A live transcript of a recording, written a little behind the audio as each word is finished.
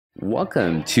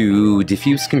Welcome to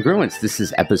Diffused Congruence. This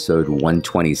is episode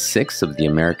 126 of the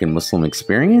American Muslim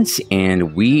Experience,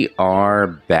 and we are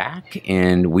back,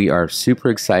 and we are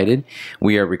super excited.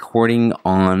 We are recording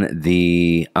on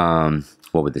the,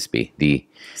 what would this be? The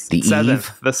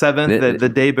seventh,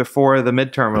 the day before the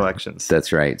midterm elections.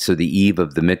 That's right. So the eve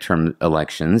of the midterm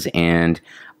elections, and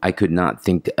I could not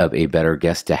think of a better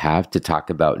guest to have to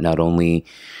talk about not only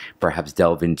perhaps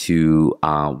delve into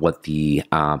what the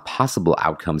possible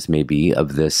outcomes may be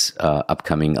of this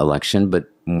upcoming election, but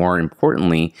more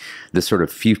importantly, the sort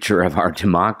of future of our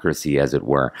democracy, as it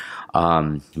were.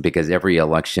 Because every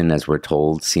election, as we're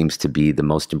told, seems to be the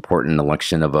most important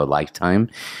election of a lifetime,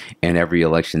 and every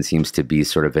election seems to be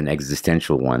sort of an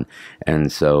existential one.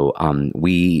 And so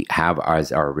we have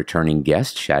as our returning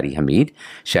guest, Shadi Hamid.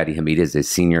 Shadi Hamid is a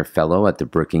senior fellow at the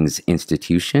Brookings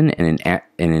Institution and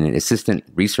an assistant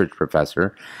research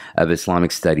professor of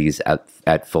Islamic studies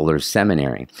at Fuller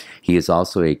Seminary. He is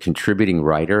also a contributing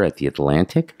writer at The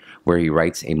Atlantic, where he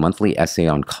writes a monthly essay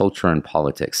on culture and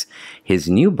politics. His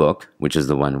new book, which is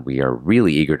the one we are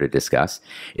really eager to discuss,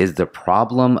 is The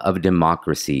Problem of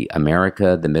Democracy: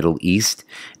 America, the Middle East,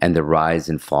 and the Rise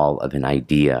and Fall of an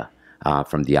Idea,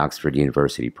 from the Oxford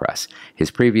University Press.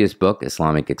 His previous book,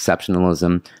 Islamic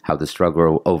Exceptionalism: How the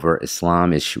Struggle Over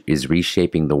Islam is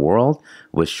Reshaping the World,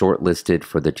 was shortlisted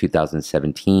for the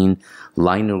 2017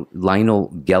 Lionel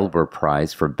Gelber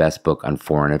Prize for Best Book on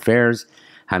Foreign Affairs.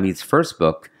 Hamid's first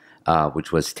book,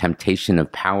 which was Temptation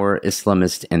of Power,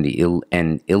 Islamist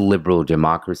and Illiberal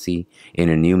Democracy in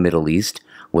a New Middle East,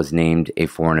 was named a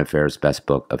Foreign Affairs Best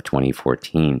Book of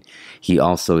 2014. He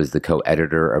also is the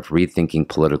co-editor of Rethinking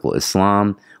Political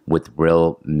Islam with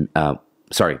Will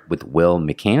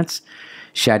McCants.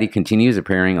 Shadi continues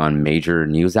appearing on major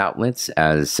news outlets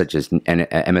such as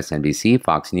MSNBC,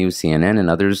 Fox News, CNN, and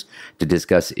others to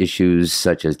discuss issues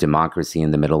such as democracy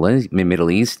in the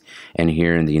Middle East and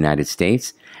here in the United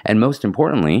States. And most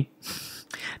importantly,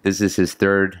 this is his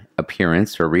third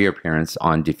appearance or reappearance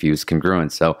on Diffused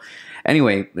Congruence. So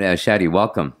anyway, Shadi,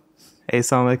 welcome. Hey,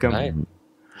 assalamu alaikum. Hi.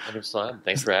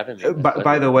 Thanks for having me.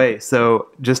 By the way, so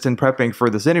just in prepping for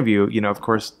this interview, of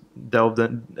course, delved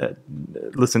in,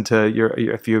 listened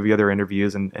to a few of the other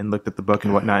interviews and looked at the book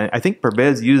and whatnot. I think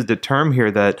Parvez used a term here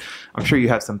that I'm sure you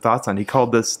have some thoughts on. He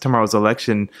called this tomorrow's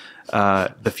election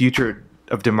the future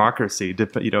of democracy,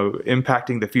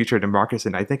 impacting the future of democracy.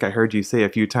 And I think I heard you say a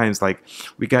few times, like,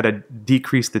 we got to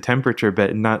decrease the temperature a bit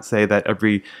and not say that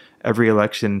every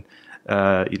election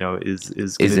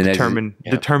is going to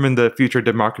determine the future of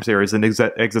democracy, or is an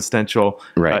existential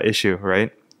issue,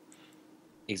 right?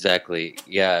 Exactly.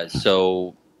 Yeah.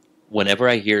 So whenever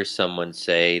I hear someone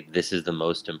say this is the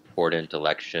most important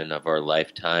election of our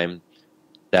lifetime,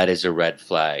 that is a red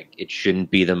flag. It shouldn't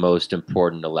be the most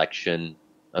important election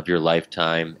of your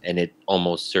lifetime, and it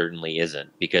almost certainly isn't.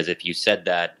 Because if you said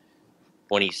that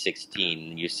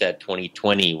 2016, you said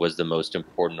 2020 was the most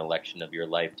important election of your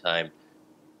lifetime,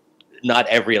 not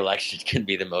every election can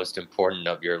be the most important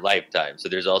of your lifetime. So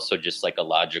there's also just like a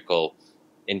logical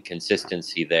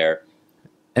inconsistency there.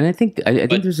 And I think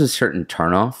there's a certain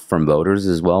turnoff from voters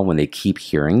as well when they keep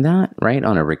hearing that, right,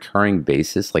 on a recurring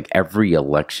basis. Like every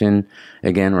election,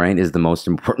 again, right, is the most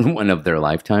important one of their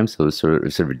lifetime. So it's sort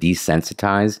of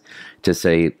desensitized to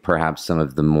say perhaps some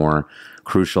of the more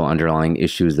crucial underlying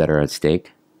issues that are at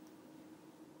stake.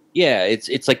 Yeah,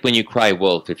 it's like when you cry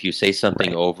wolf. If you say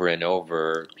something over and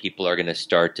over, people are going to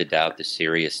start to doubt the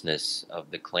seriousness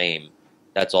of the claim.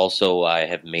 That's also why I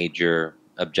have major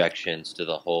objections to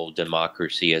the whole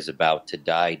democracy is about to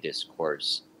die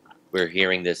discourse. We're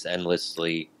hearing this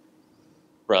endlessly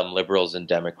from liberals and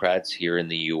Democrats here in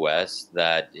the U.S.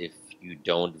 that if you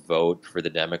don't vote for the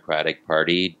Democratic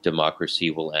Party,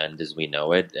 democracy will end as we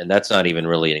know it. And that's not even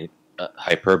really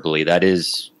hyperbole. That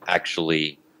is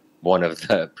actually one of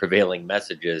the prevailing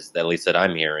messages, that at least that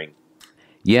I'm hearing.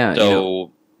 Yeah.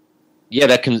 So,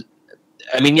 that can.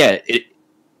 I mean,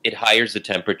 it higher the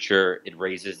temperature, it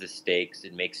raises the stakes,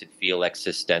 it makes it feel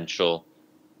existential,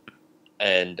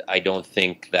 and I don't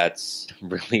think that's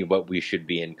really what we should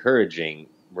be encouraging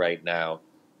right now.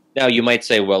 Now, you might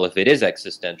say, well, if it is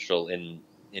existential in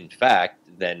fact,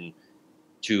 then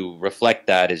to reflect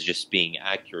that is just being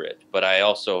accurate. But I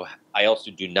also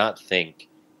do not think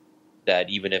that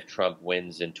even if Trump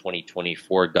wins in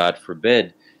 2024, God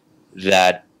forbid,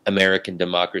 that American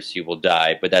democracy will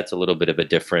die. But that's a little bit of a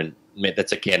different,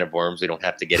 that's a can of worms. We don't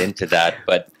have to get into that.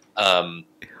 But I'm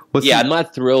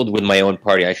not thrilled with my own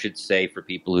party. I should say, for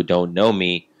people who don't know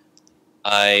me,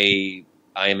 I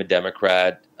am a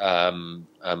Democrat. I'm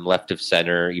left of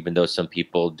center, even though some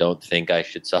people don't think I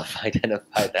should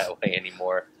self-identify that way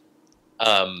anymore.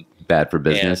 Bad for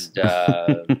business.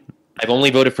 And I've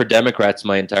only voted for Democrats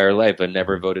my entire life. I've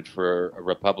never voted for a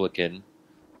Republican.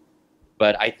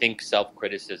 But I think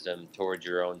self-criticism towards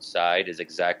your own side is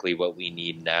exactly what we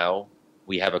need now.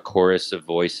 We have a chorus of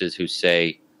voices who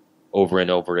say over and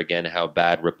over again how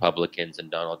bad Republicans and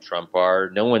Donald Trump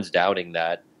are. No one's doubting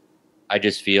that. I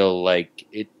just feel like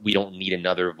we don't need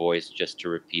another voice just to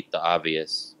repeat the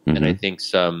obvious. Mm-hmm. And I think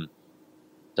some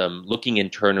looking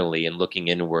internally and looking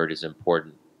inward is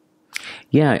important.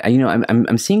 Yeah,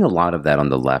 I'm seeing a lot of that on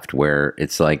the left, where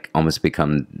it's like almost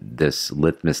become this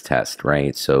litmus test,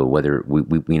 right? So whether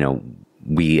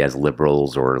we as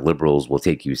liberals or liberals will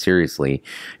take you seriously,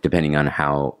 depending on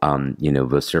how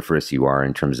vociferous you are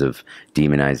in terms of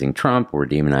demonizing Trump or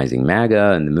demonizing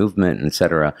MAGA and the movement, et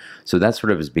cetera. So that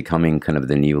sort of is becoming kind of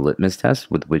the new litmus test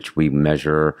with which we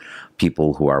measure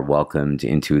people who are welcomed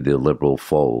into the liberal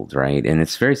fold, right? And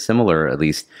it's very similar, at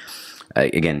least.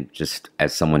 Again, just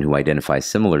as someone who identifies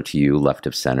similar to you, left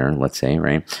of center, let's say,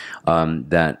 right?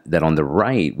 That on the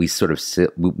right, we sort of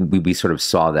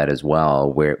saw that as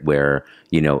well, where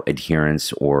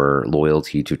adherence or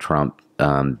loyalty to Trump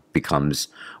becomes,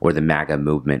 or the MAGA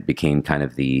movement became kind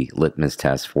of the litmus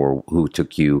test for who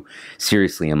took you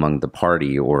seriously among the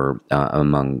party or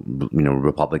among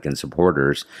Republican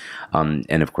supporters.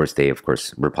 And of course,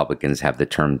 Republicans have the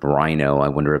term rhino. I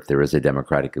wonder if there is a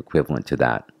Democratic equivalent to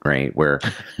that, right? Where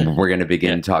we're going to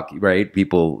begin talking, right?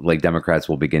 People like Democrats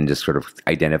will begin just sort of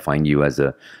identifying you as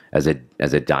a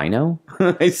dino,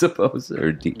 I suppose.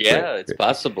 It's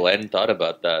possible. I hadn't thought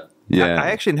about that. Yeah, I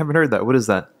actually haven't heard that. What is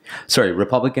that? Sorry,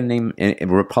 Republican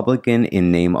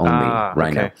in name only,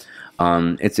 rhino.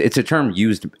 Okay. It's a term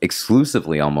used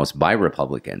exclusively almost by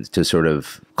Republicans to sort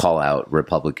of call out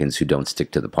Republicans who don't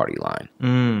stick to the party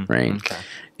line, right? Okay.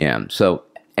 Yeah. So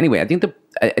anyway, I think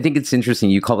it's interesting.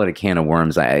 You call it a can of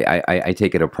worms. I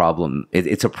take it a problem.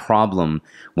 It's a problem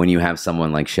when you have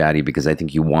someone like Shadi, because I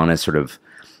think you want to sort of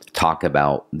talk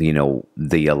about the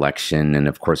election, and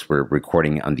of course we're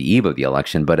recording on the eve of the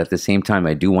election, but at the same time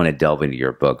I do want to delve into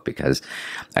your book, because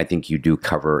I think you do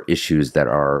cover issues that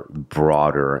are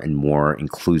broader and more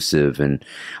inclusive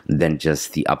than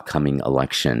just the upcoming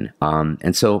election.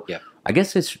 And so I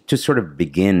guess it's to sort of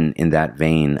begin in that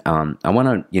vein. I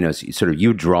want to sort of,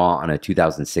 you draw on a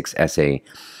 2006 essay,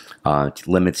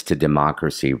 Limits to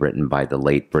Democracy, written by the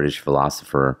late British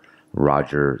philosopher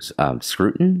Roger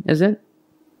Scruton, is it?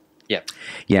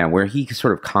 Yeah, where he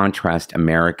sort of contrasts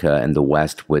America and the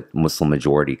West with Muslim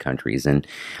majority countries. And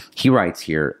he writes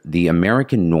here, the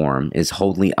American norm is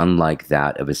wholly unlike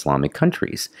that of Islamic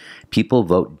countries. People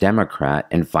vote Democrat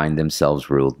and find themselves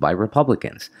ruled by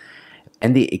Republicans.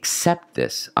 And they accept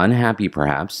this, unhappy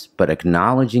perhaps, but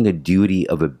acknowledging a duty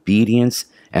of obedience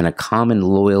and a common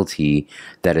loyalty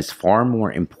that is far more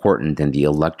important than the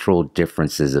electoral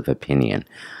differences of opinion.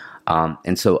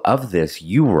 And so of this,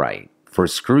 you write, for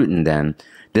Scruton, then,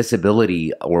 this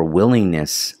ability or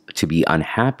willingness to be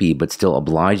unhappy but still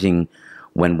obliging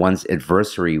when one's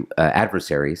adversary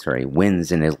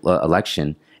wins an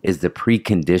election is the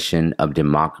precondition of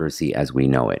democracy as we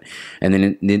know it. And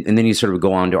then you sort of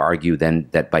go on to argue then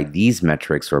that by these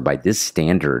metrics or by this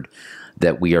standard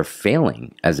that we are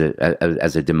failing as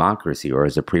a democracy or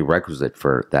as a prerequisite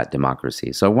for that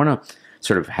democracy. So I want to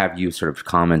sort of have you sort of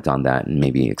comment on that and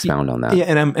maybe expound on that. Yeah,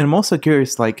 and I'm also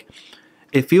curious, like,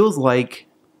 it feels like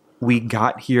we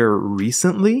got here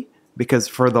recently, because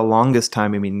for the longest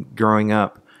time, I mean, growing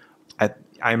up,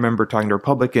 I remember talking to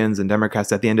Republicans and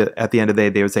Democrats. At the end of the day,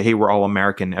 they would say, "Hey, we're all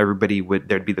American." There'd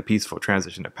be the peaceful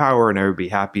transition to power, and everybody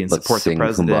happy and support the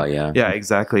president. Kumbaya. Yeah,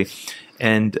 exactly.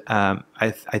 And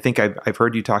I think I've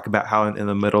heard you talk about how in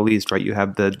the Middle East, right, you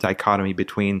have the dichotomy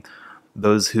between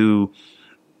those who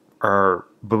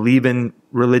believe in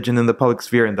religion in the public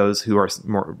sphere and those who are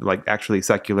more like actually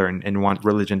secular and want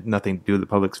religion nothing to do with the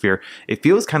public sphere. It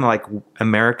feels kind of like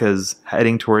America's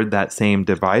heading toward that same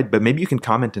divide, but maybe you can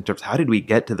comment in terms of how did we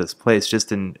get to this place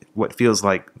just in what feels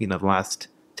like, the last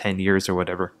 10 years or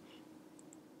whatever.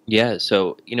 Yeah,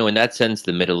 so, in that sense,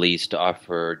 the Middle East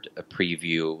offered a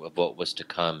preview of what was to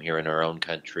come here in our own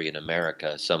country in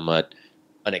America somewhat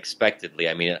unexpectedly.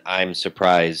 I mean, I'm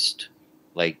surprised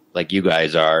like you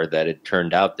guys are that it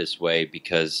turned out this way,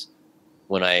 because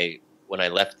when I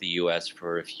left the US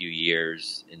for a few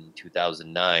years in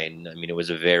 2009, I mean, it was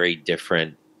a very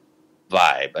different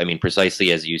vibe. I mean,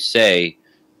 precisely as you say,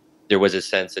 there was a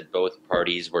sense that both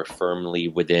parties were firmly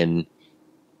within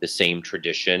the same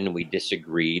tradition. We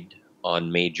disagreed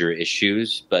on major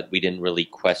issues, but we didn't really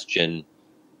question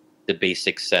the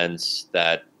basic sense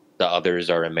that the others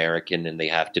are American and they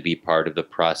have to be part of the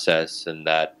process, and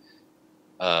that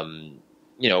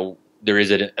there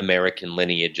is an American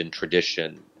lineage and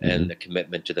tradition and the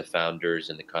commitment to the founders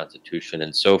and the Constitution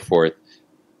and so forth.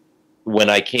 When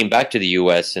I came back to the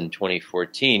U.S. in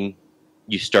 2014,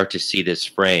 you start to see this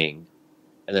fraying.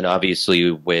 And then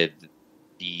obviously with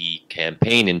the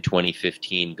campaign in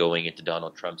 2015 going into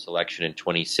Donald Trump's election in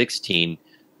 2016,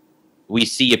 we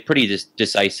see a pretty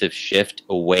decisive shift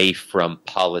away from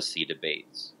policy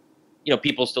debates. You know,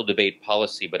 people still debate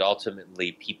policy, but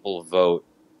ultimately people vote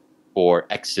for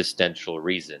existential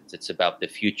reasons. It's about the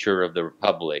future of the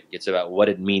republic. It's about what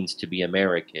it means to be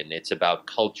American. It's about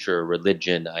culture,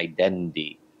 religion,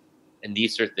 identity. And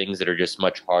these are things that are just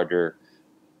much harder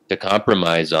to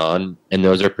compromise on. And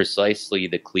those are precisely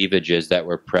the cleavages that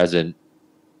were present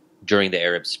during the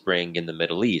Arab Spring in the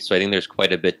Middle East. So I think there's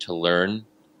quite a bit to learn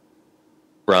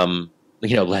from,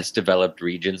 you know, less developed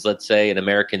regions, let's say. And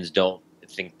Americans don't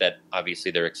think that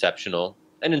obviously they're exceptional.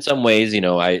 And in some ways, you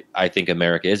know, I think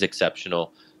America is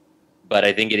exceptional. But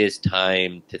I think it is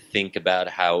time to think about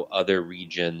how other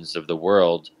regions of the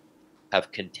world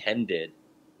have contended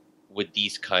with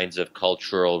these kinds of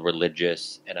cultural,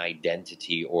 religious, and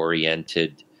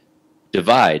identity-oriented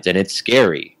divides. And it's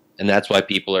scary. And that's why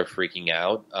people are freaking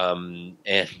out. And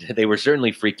they were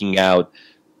certainly freaking out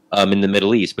in the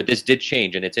Middle East. But this did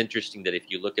change. And it's interesting that if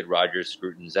you look at Roger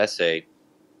Scruton's essay,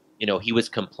 you know, he was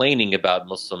complaining about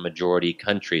Muslim-majority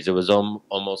countries. It was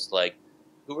almost like,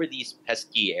 who are these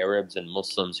pesky Arabs and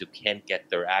Muslims who can't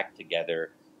get their act together,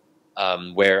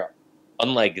 where,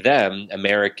 unlike them,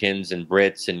 Americans and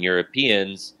Brits and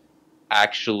Europeans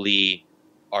actually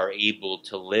are able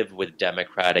to live with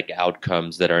democratic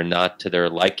outcomes that are not to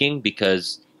their liking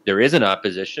because there is an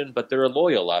opposition, but they're a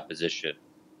loyal opposition.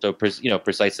 So, you know,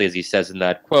 precisely as he says in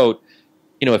that quote,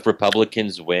 you know, if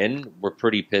Republicans win, we're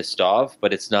pretty pissed off,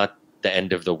 but it's not the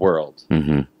end of the world.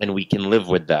 And we can live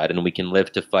with that, and we can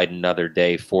live to fight another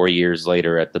day 4 years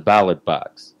later at the ballot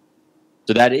box.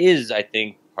 So that is, I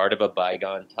think, part of a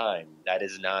bygone time. That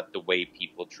is not the way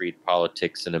people treat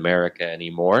politics in America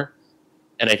anymore.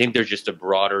 And I think there's just a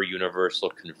broader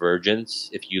universal convergence.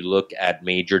 If you look at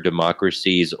major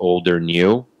democracies, old or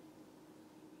new,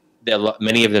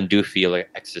 many of them do feel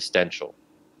existential.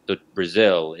 So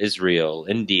Brazil, Israel,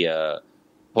 India,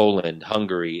 Poland,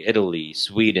 Hungary, Italy,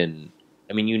 Sweden.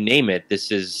 I mean, you name it,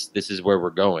 this is where we're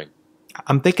going.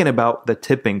 I'm thinking about the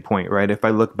tipping point, right? If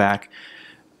I look back,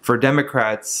 for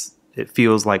Democrats, it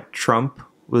feels like Trump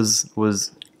was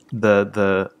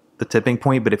the tipping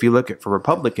point. But if you look at for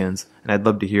Republicans, and I'd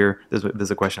love to hear,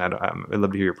 there's a question I'd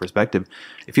love to hear your perspective.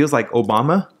 It feels like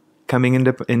Obama coming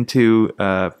into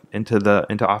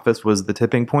office was the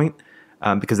tipping point.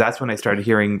 Because that's when I started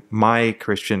hearing my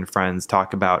Christian friends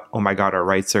talk about, oh my God, our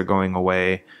rights are going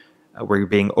away. We're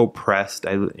being oppressed.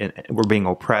 We're being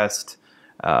oppressed,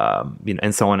 you know,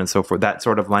 and so on and so forth. That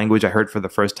sort of language I heard for the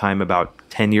first time about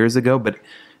 10 years ago. But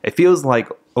it feels like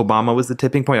Obama was the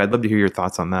tipping point. I'd love to hear your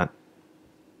thoughts on that.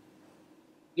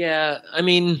 Yeah, I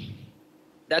mean,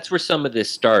 that's where some of this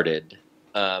started.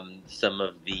 Some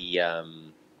of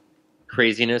the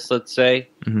craziness, let's say.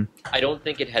 I don't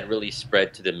think it had really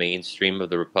spread to the mainstream of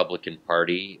the Republican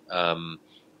Party. And,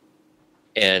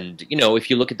 you know, if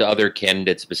you look at the other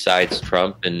candidates besides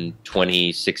Trump in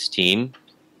 2016,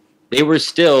 they were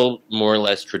still more or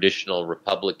less traditional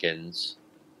Republicans,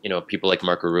 you know, people like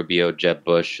Marco Rubio, Jeb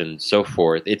Bush, and so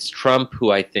forth. It's Trump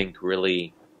who I think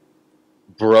really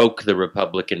broke the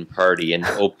Republican Party and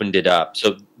opened it up.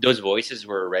 So those voices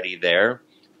were already there.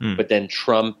 But then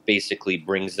Trump basically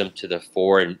brings them to the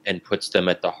fore and puts them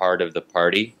at the heart of the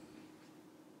party.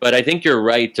 But I think you're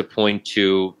right to point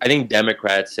to, I think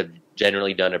Democrats have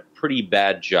generally done a pretty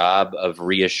bad job of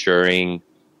reassuring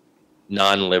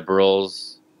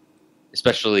non-liberals,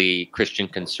 especially Christian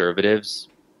conservatives,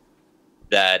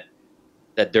 that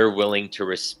they're willing to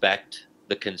respect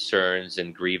the concerns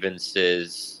and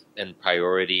grievances and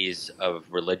priorities of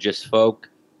religious folk.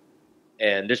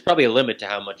 And there's probably a limit to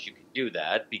how much you can do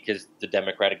that because the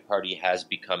Democratic Party has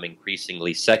become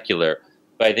increasingly secular.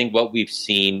 But I think what we've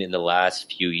seen in the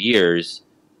last few years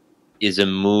is a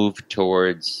move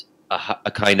towards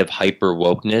a kind of hyper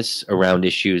wokeness around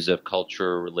issues of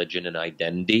culture, religion, and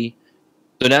identity.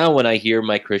 So now when I hear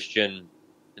my Christian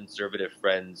conservative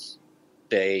friends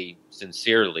say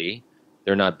sincerely,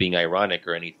 they're not being ironic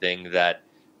or anything, that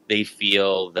they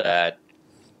feel that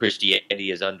Christianity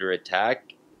is under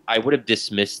attack, I would have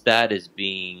dismissed that as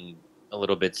being a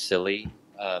little bit silly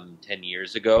 10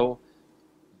 years ago.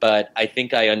 But I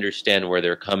think I understand where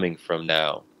they're coming from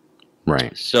now.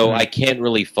 Right. So I can't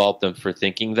really fault them for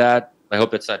thinking that. I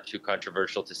hope it's not too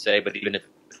controversial to say, but even if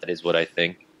that is what I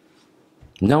think.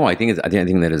 No, I think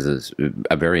that is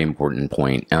a very important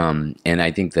point. And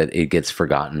I think that it gets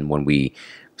forgotten when we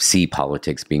see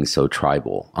politics being so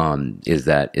tribal. Is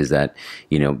that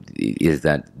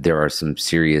there are some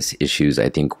serious issues, I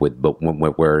think,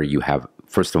 where you have,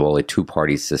 first of all, a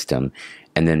two-party system,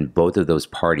 and then both of those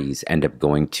parties end up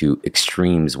going to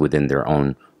extremes within their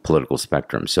own political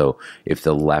spectrum. So if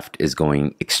the left is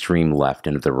going extreme left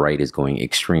and if the right is going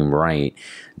extreme right,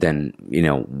 then,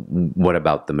 what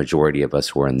about the majority of us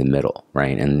who are in the middle,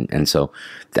 right? And so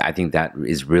I think that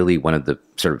is really one of the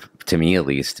sort of, to me at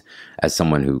least, as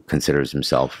someone who considers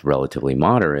himself relatively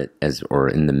moderate or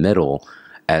in the middle,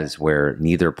 as where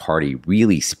neither party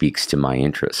really speaks to my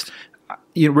interest.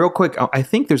 Real quick, I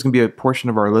think there's going to be a portion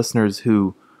of our listeners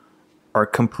who are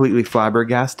completely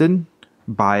flabbergasted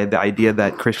by the idea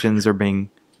that Christians are being,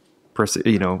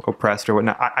 oppressed or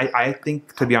whatnot. I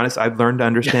think, to be honest, I've learned to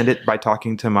understand it by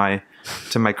talking to my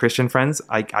Christian friends.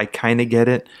 I kind of get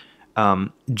it.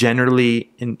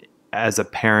 Generally, as a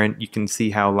parent, you can see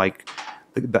how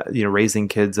raising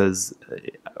kids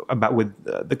with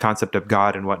the concept of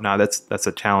God and whatnot, that's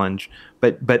a challenge.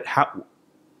 But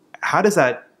how does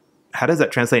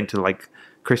that translate into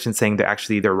Christians saying that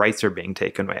actually their rights are being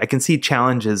taken away? I can see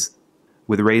challenges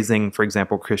with raising, for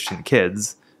example, Christian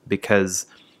kids because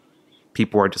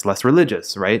people are just less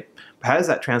religious, right? How does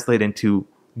that translate into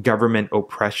government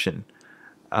oppression?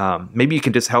 Maybe you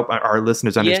can just help our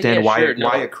listeners understand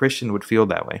why a Christian would feel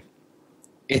that way.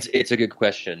 It's a good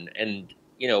question. And,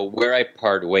 where I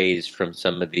part ways from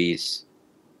some of these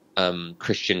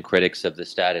Christian critics of the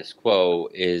status quo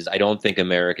is I don't think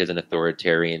America is an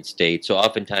authoritarian state. So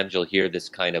oftentimes you'll hear this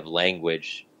kind of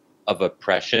language of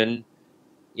oppression.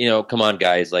 Come on,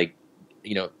 guys,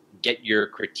 get your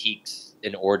critiques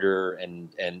in order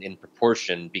and in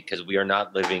proportion, because we are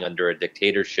not living under a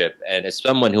dictatorship. And as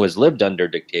someone who has lived under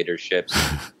dictatorships,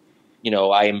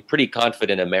 I am pretty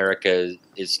confident America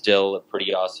is still a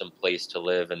pretty awesome place to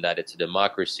live and that it's a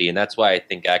democracy. And that's why I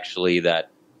think actually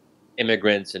that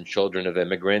immigrants and children of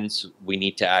immigrants, we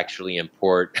need to actually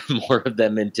import more of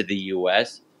them into the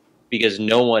U.S., because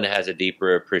no one has a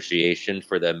deeper appreciation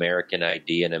for the American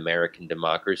idea and American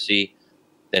democracy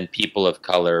than people of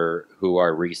color who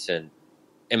are recent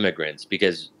immigrants,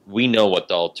 because we know what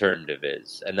the alternative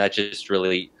is. And that just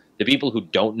really, the people who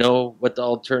don't know what the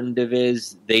alternative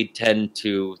is, they tend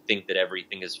to think that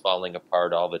everything is falling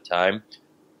apart all the time.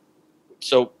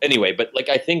 So anyway, but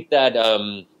I think that,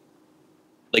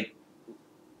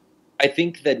 I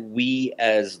think that we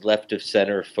as left of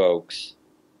center folks,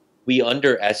 we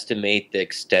underestimate the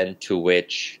extent to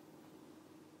which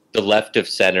the left of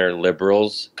center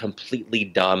liberals completely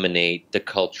dominate the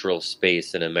cultural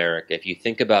space in America. If you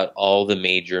think about all the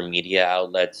major media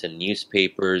outlets and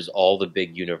newspapers, all the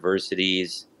big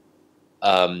universities,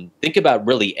 think about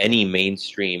really any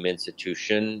mainstream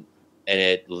institution, and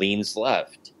it leans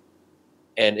left,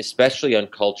 and especially on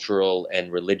cultural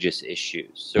and religious issues.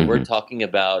 So we're talking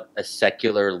about a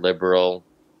secular liberal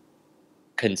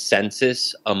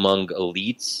consensus among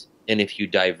elites, and if you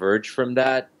diverge from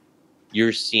that,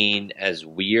 you're seen as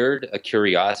weird, a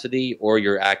curiosity, or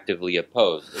you're actively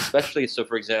opposed. Especially, so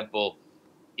for example,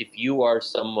 if you are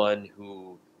someone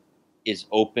who is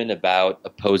open about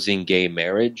opposing gay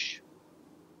marriage,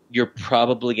 you're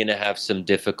probably going to have some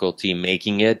difficulty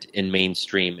making it in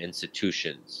mainstream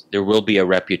institutions. There will be a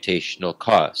reputational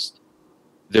cost.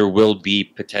 There will be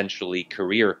potentially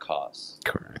career costs.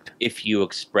 Correct. If you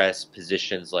express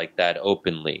positions like that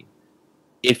openly.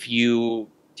 If you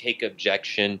take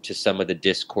objection to some of the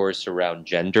discourse around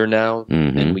gender now,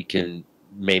 and we can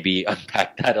maybe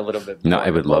unpack that a little bit more. No,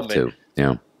 I would love to.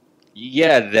 Yeah.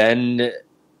 Yeah, then,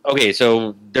 okay,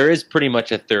 so there is pretty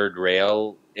much a third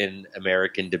rail in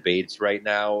American debates right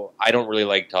now. I don't really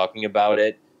like talking about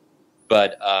it,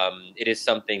 but it is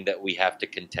something that we have to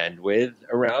contend with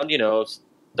around,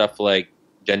 stuff like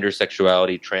gender,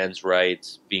 sexuality, trans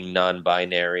rights, being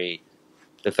non-binary,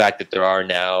 the fact that there are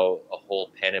now a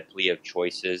whole panoply of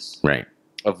choices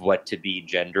of what to be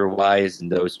gender-wise,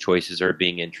 and those choices are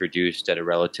being introduced at a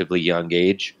relatively young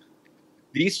age.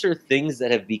 These are things that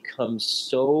have become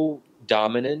so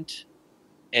dominant,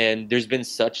 and there's been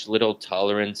such little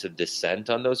tolerance of dissent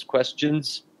on those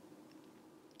questions.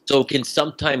 So it can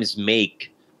sometimes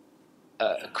make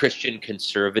a Christian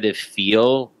conservative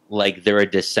feel like they're a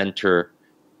dissenter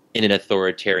in an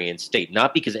authoritarian state,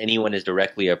 not because anyone is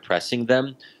directly oppressing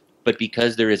them, but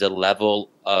because there is a level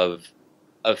of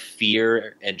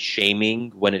fear and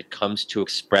shaming when it comes to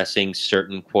expressing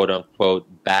certain quote unquote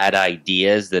bad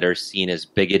ideas that are seen as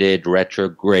bigoted,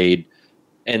 retrograde.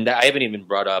 And I haven't even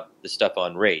brought up the stuff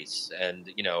on race. And,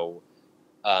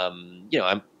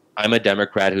 I'm I'm a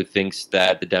Democrat who thinks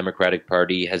that the Democratic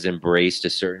Party has embraced a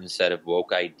certain set of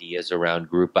woke ideas around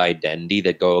group identity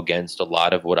that go against a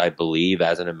lot of what I believe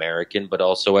as an American, but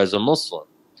also as a Muslim.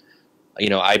 You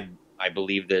know, I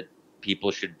believe that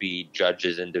people should be judged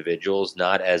as individuals,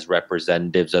 not as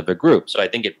representatives of a group. So I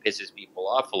think it pisses people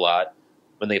off a lot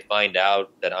when they find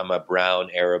out that I'm a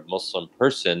brown Arab Muslim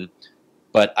person,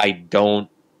 but I don't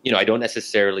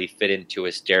necessarily fit into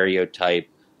a stereotype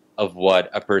of what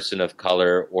a person of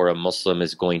color or a Muslim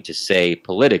is going to say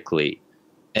politically.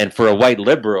 And for a white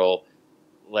liberal,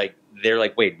 like, they're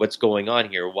like, wait, what's going on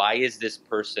here? Why is this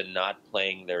person not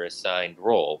playing their assigned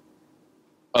role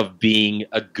of being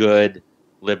a good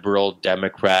liberal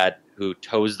Democrat who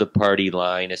toes the party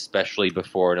line, especially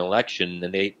before an election?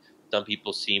 And some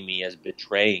people see me as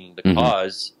betraying the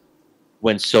cause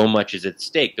when so much is at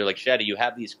stake. They're like, Shadi, you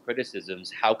have these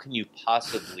criticisms. How can you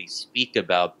possibly speak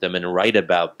about them and write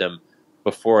about them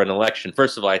before an election?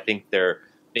 First of all, I think they're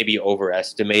maybe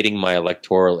overestimating my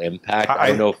electoral impact. I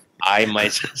don't know if I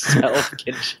myself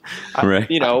can, right.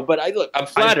 You know, but I'm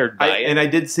flattered by it. And I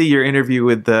did see your interview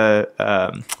with the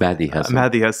Mahdi Hassan.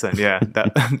 Mahdi Hassan, yeah.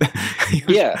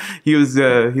 He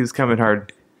was coming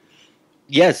hard.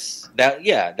 Yes,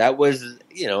 that was,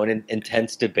 you know, an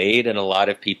intense debate, and a lot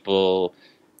of people,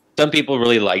 some people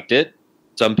really liked it,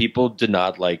 some people did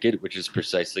not like it, which is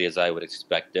precisely as I would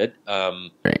expect it.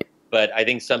 Right. But I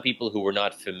think some people who were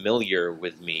not familiar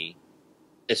with me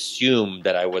assumed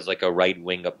that I was like a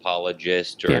right-wing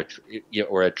apologist or a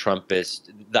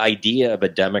Trumpist. The idea of a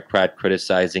Democrat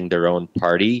criticizing their own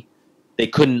party, they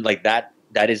couldn't, like, that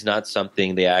is not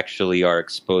something they actually are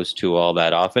exposed to all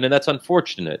that often, and that's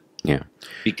unfortunate. Yeah.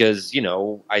 Because, you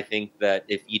know, I think that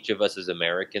if each of us as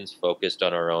Americans focused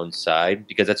on our own side,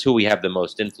 because that's who we have the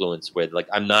most influence with. Like,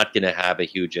 I'm not going to have a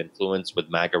huge influence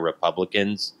with MAGA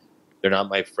Republicans. They're not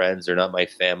my friends. They're not my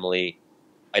family.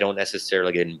 I don't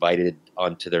necessarily get invited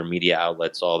onto their media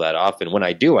outlets all that often. When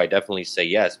I do, I definitely say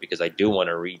yes, because I do want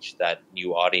to reach that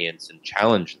new audience and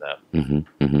challenge them.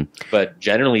 But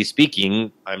generally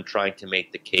speaking, I'm trying to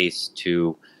make the case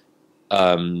to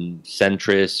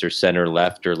centrists or center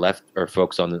left or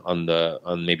folks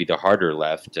on maybe the harder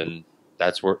left, and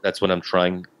that's what I'm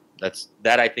trying.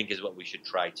 That I think is what we should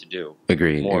try to do.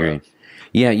 Agreed.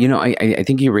 Yeah, you know, I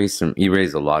think you raised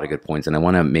a lot of good points, and I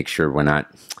want to make sure we're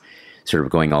not sort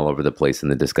of going all over the place in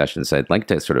the discussion. So I'd like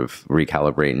to sort of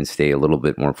recalibrate and stay a little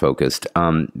bit more focused,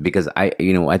 because I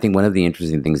think one of the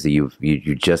interesting things that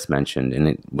you just mentioned, and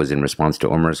it was in response to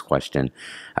Omar's question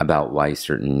about why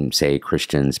certain, say,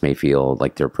 Christians may feel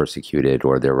like they're persecuted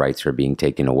or their rights are being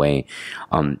taken away.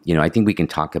 I think we can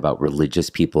talk about religious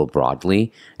people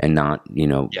broadly and not,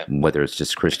 whether it's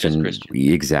just Christian,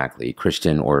 exactly,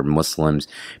 Christian or Muslims,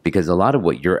 because a lot of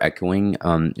what you're echoing,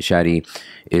 Shadi,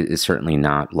 is certainly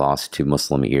not lost to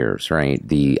Muslim ears, right?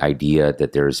 The idea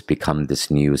that there's become this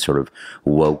new sort of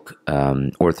woke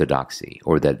orthodoxy,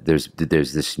 or that there's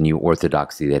this new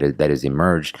orthodoxy that has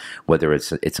emerged, whether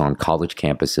it's on college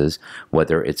campuses,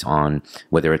 whether it's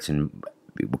in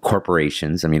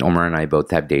corporations. I mean, Omar and I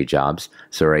both have day jobs,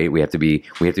 so right, we have to,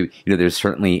 there's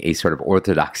certainly a sort of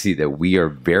orthodoxy that we are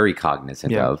very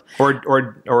cognizant of.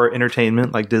 Or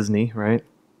entertainment like Disney, right?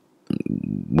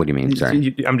 What do you mean?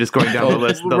 Sorry, I'm just going down the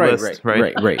list.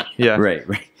 Right. Yeah. Right.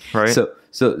 So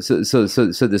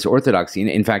this orthodoxy.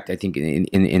 In fact, I think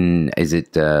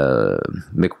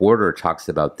McWhorter talks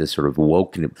about this sort of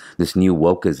this new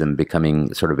wokeism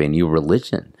becoming sort of a new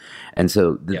religion, and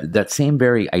so that same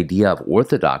very idea of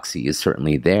orthodoxy is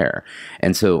certainly there.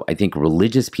 And so I think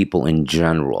religious people in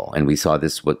general, and we saw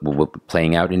this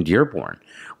playing out in Dearborn,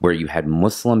 where you had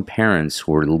Muslim parents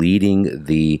who were leading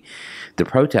the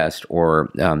protest,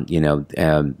 or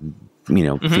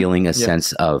feeling a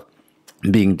sense of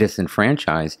being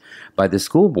disenfranchised by the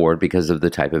school board because of the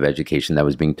type of education that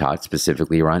was being taught,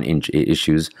 specifically around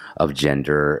issues of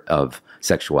gender, of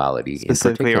sexuality,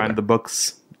 specifically around the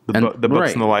books. The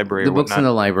books in the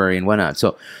library, and whatnot.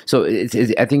 So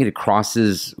I think it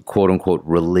crosses "quote unquote"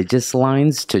 religious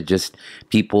lines to just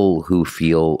people who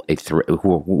feel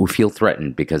who feel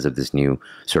threatened because of this new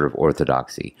sort of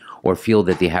orthodoxy, or feel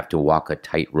that they have to walk a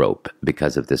tightrope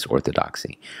because of this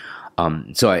orthodoxy.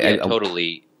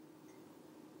 Totally.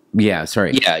 Yeah.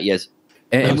 Sorry. Yeah. Yes.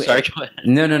 I'm sorry. Go ahead.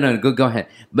 No. Go ahead.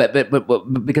 But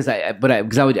because I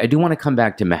do want to come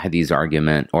back to Mahdi's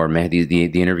argument, or the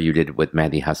interview you did with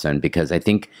Mahdi Hassan, because I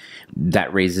think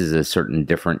that raises a certain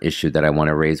different issue that I want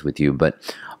to raise with you.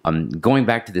 But going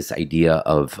back to this idea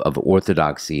of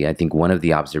orthodoxy, I think one of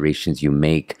the observations you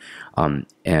make,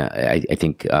 I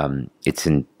think it's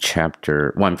in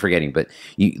chapter. Well, I'm forgetting, but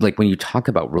when you talk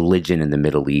about religion in the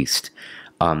Middle East.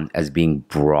 as being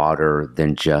broader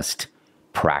than just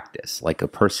practice. Like a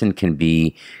person can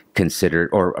be considered,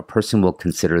 or a person will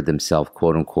consider themselves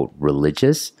quote unquote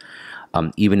religious,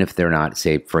 even if they're not,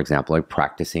 say, for example, like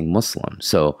practicing Muslim.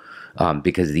 So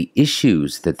because the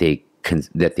issues that they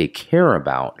care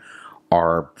about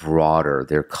are broader,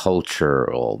 they're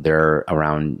cultural, they're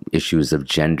around issues of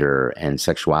gender and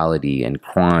sexuality and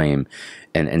crime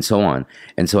and so on.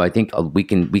 And so I think we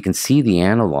can see the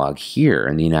analog here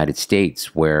in the United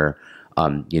States where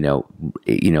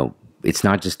it's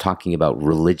not just talking about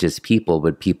religious people,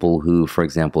 but people who, for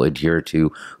example, adhere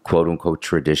to quote unquote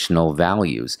traditional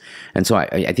values. And so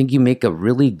I think you make a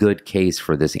really good case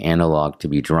for this analog to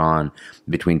be drawn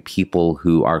between people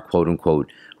who are quote unquote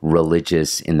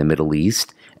religious in the Middle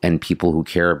East and people who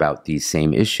care about these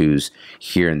same issues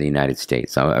here in the United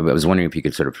States. I was wondering if you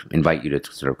could sort of invite you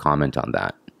to sort of comment on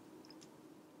that.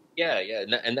 Yeah.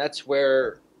 And that's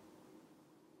where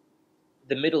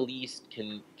the Middle East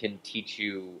can teach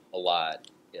you a lot,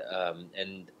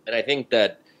 and I think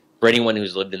that for anyone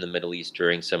who's lived in the Middle East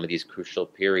during some of these crucial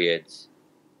periods,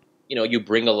 you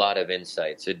bring a lot of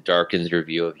insights. It darkens your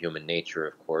view of human nature,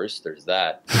 of course. There's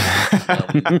that,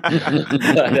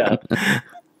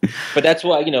 but that's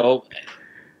why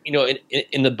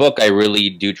in the book I really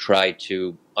do try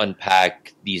to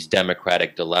unpack these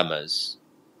democratic dilemmas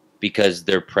because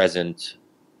they're present.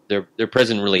 They're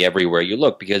present really everywhere you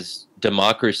look, because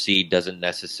democracy doesn't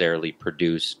necessarily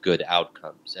produce good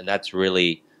outcomes. And that's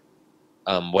really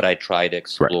what I try to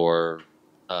explore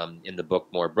in the book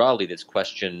more broadly, this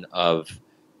question of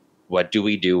what do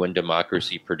we do when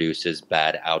democracy produces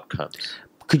bad outcomes?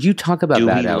 Could you talk about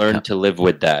bad outcomes? Do we learn to live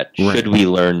with that? Right. Should we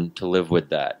learn to live with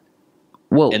that?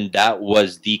 Well, and that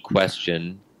was the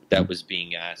question that was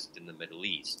being asked in the Middle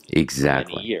East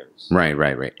exactly. for many years.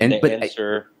 Right. And the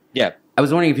answer... Yeah. I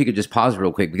was wondering if you could just pause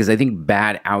real quick, because I think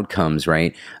bad outcomes,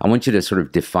 right? I want you to sort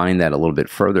of define that a little bit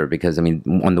further, because, I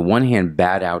mean, on the one hand,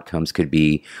 bad outcomes could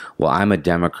be, well, I'm a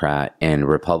Democrat and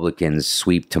Republicans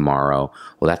sweep tomorrow.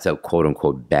 Well, that's a quote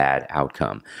unquote bad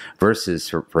outcome, versus,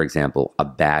 for example, a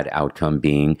bad outcome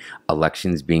being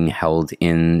elections being held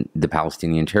in the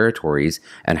Palestinian territories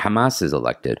and Hamas is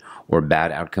elected. Or a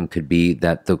bad outcome could be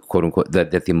that the quote unquote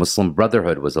that the Muslim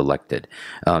Brotherhood was elected,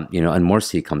 and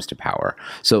Morsi comes to power.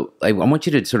 So I want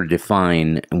you to sort of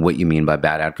define what you mean by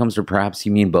bad outcomes, or perhaps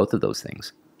you mean both of those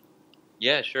things.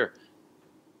 Yeah, sure.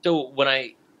 So when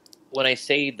I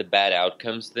say the bad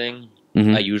outcomes thing,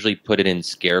 Mm-hmm. I usually put it in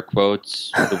scare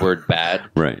quotes, the word bad.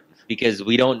 Right. Because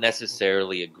we don't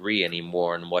necessarily agree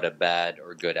anymore on what a bad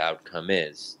or good outcome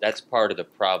is. That's part of the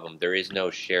problem. There is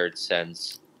no shared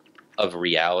sense of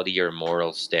reality or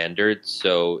moral standards.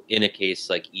 So in a case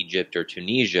like Egypt or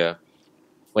Tunisia,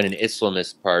 when an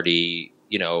Islamist party,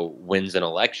 wins an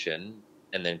election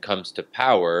and then comes to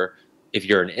power, if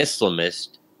you're an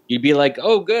Islamist, you'd be like,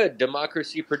 oh, good,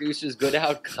 democracy produces good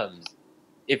outcomes.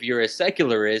 If you're a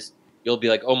secularist, you'll be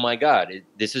like, oh my God,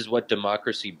 this is what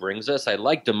democracy brings us. I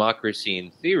like democracy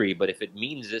in theory, but if it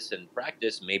means this in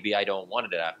practice, maybe I don't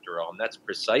want it after all. And that's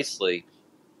precisely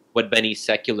what many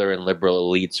secular and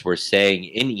liberal elites were saying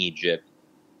in Egypt.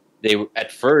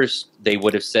 At first, they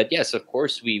would have said, yes, of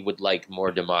course we would like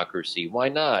more democracy. Why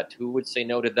not? Who would say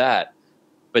no to that?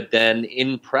 But then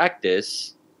in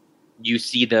practice, you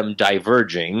see them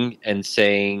diverging and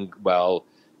saying, well,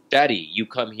 Daddy, you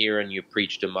come here and you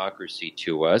preach democracy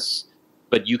to us,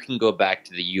 but you can go back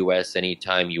to the U.S.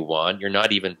 anytime you want. You're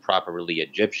not even properly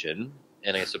Egyptian.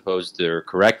 And I suppose they're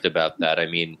correct about that. I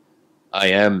mean, I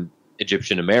am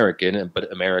Egyptian American,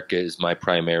 but America is my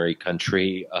primary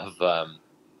country of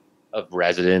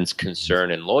residence,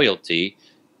 concern, and loyalty.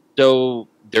 So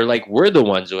they're like, we're the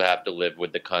ones who have to live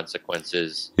with the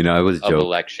consequences of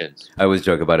elections. I always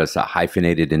joke about us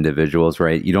hyphenated individuals,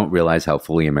 right? You don't realize how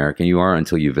fully American you are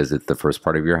until you visit the first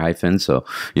part of your hyphen. So,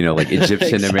 like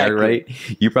Egyptian exactly. American,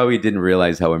 right? You probably didn't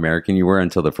realize how American you were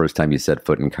until the first time you set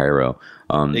foot in Cairo.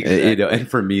 Exactly. And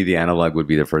for me, the analog would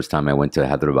be the first time I went to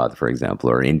Hyderabad, for example,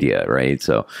 or India, right?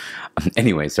 So,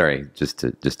 anyway, sorry, just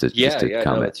to comment.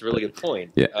 No, it's a really good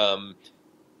point. Yeah.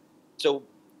 So,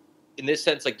 in this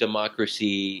sense, like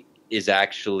democracy is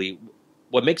actually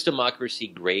what makes democracy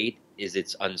great is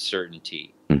its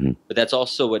uncertainty. Mm-hmm. But that's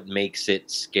also what makes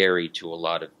it scary to a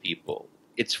lot of people.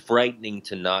 It's frightening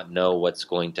to not know what's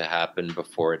going to happen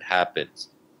before it happens.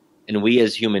 And we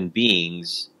as human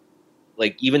beings,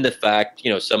 like even the fact,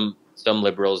 some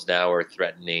liberals now are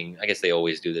threatening, I guess they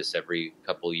always do this every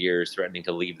couple of years, threatening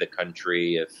to leave the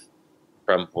country if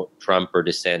Trump or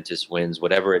DeSantis wins,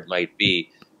 whatever it might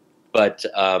be. But,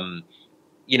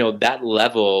 that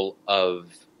level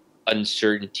of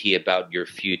uncertainty about your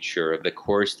future, of the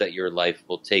course that your life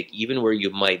will take, even where you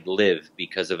might live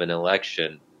because of an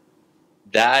election,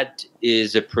 that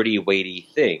is a pretty weighty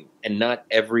thing. And not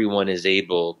everyone is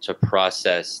able to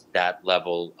process that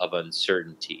level of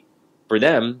uncertainty. For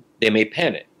them, they may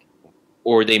panic,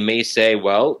 or they may say,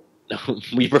 well,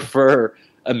 we prefer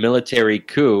a military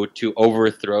coup to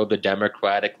overthrow the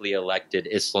democratically elected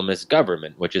Islamist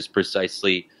government, which is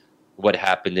precisely what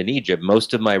happened in Egypt.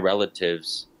 Most of my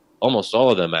relatives, almost all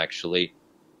of them actually,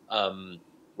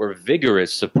 were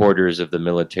vigorous supporters of the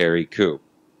military coup.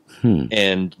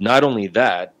 And not only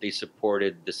that, they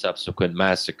supported the subsequent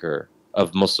massacre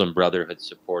of Muslim Brotherhood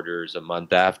supporters a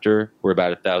month after, where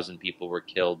about 1,000 people were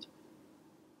killed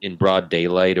in broad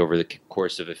daylight over the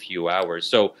course of a few hours.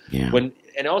 So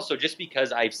and also just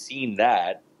because I've seen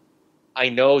that, I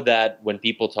know that when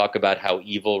people talk about how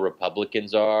evil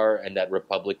Republicans are and that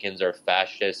Republicans are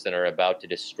fascists and are about to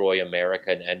destroy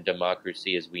America and end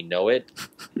democracy as we know it,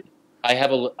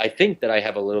 I think that I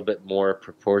have a little bit more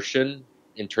proportion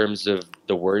in terms of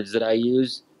the words that I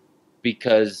use,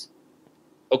 because,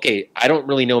 okay, I don't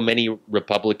really know many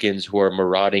Republicans who are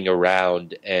marauding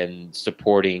around and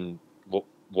supporting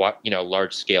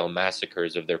large-scale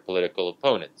massacres of their political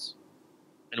opponents.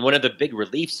 And one of the big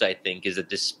reliefs, I think, is that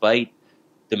despite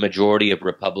the majority of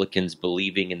Republicans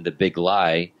believing in the big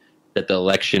lie that the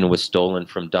election was stolen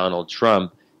from Donald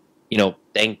Trump,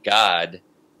 thank God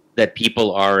that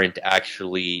people aren't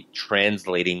actually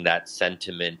translating that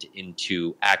sentiment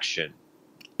into action.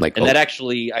 That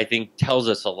actually, I think, tells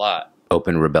us a lot.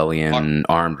 Open rebellion,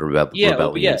 armed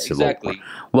rebellion, civil exactly.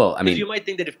 war. Well, I mean, you might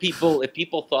think that if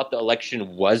people thought the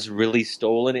election was really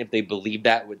stolen, if they believed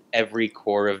that with every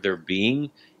core of their being,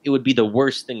 it would be the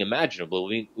worst thing imaginable.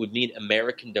 It would mean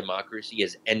American democracy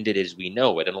has ended as we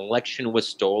know it. An election was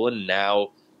stolen.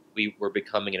 Now we're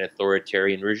becoming an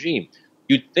authoritarian regime.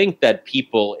 You'd think that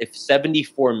people, if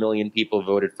 74 million people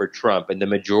voted for Trump and the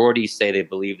majority say they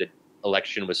believe that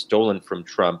election was stolen from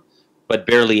Trump, but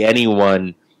barely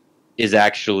anyone is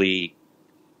actually,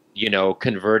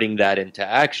 converting that into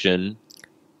action,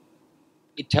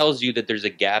 it tells you that there's a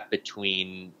gap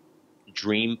between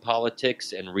dream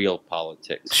politics and real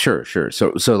politics. Sure.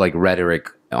 So like rhetoric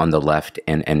on the left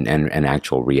and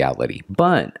actual reality.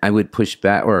 But I would push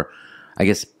back, or I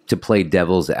guess to play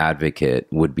devil's advocate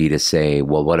would be to say,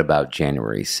 well, what about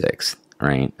January 6th,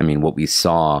 right? I mean, what we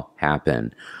saw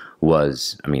happen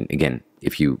was, I mean, again,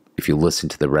 if you listen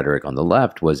to the rhetoric on the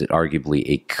left, was it arguably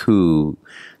a coup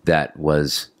that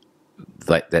was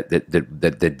like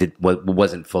that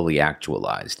wasn't fully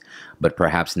actualized, but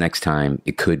perhaps next time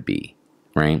it could be,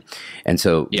 right? And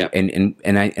so, and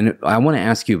I want to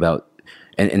ask you about,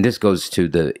 and this goes to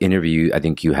the interview I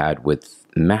think you had with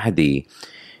Mahdi,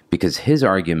 because his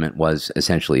argument was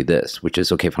essentially this, which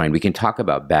is, okay, fine, we can talk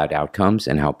about bad outcomes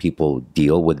and how people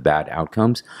deal with bad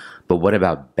outcomes, but what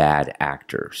about bad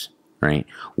actors, right?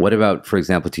 What about, for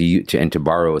example, to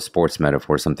borrow a sports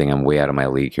metaphor, something I'm way out of my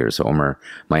league here, so Omar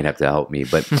might have to help me,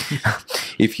 but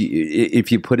if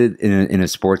you put it in a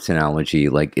sports analogy,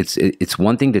 like it's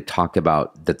one thing to talk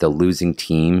about that the losing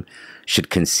team should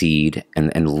concede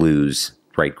and lose,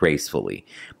 right, gracefully.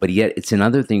 But yet it's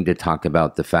another thing to talk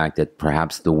about the fact that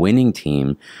perhaps the winning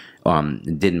team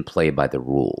didn't play by the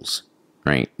rules,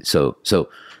 right? So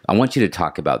I want you to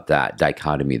talk about that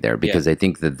dichotomy there, because I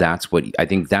think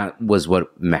that was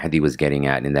what Mahdi was getting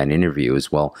at in that interview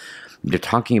as well. They're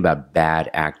talking about bad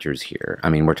actors here. I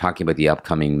mean, we're talking about the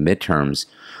upcoming midterms.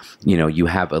 You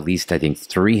have at least, I think,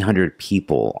 300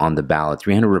 people on the ballot,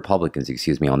 300 Republicans,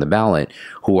 on the ballot,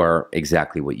 who are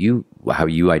exactly how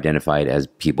you identified as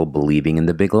people believing in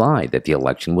the big lie that the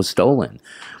election was stolen.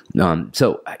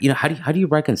 So, how do you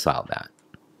reconcile that?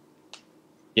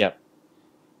 Yeah.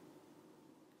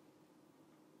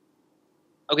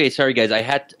 Okay, sorry guys.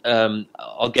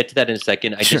 I'll get to that in a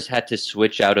second. I just had to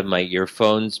switch out of my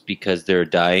earphones because they're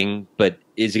dying. But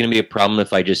is it going to be a problem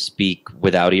if I just speak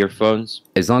without earphones?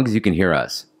 As long as you can hear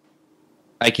us.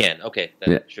 I can. Okay,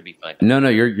 that should be fine. No,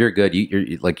 you're good.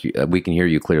 We can hear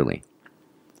you clearly.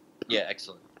 Yeah,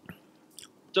 excellent.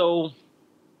 So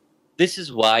this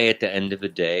is why, at the end of the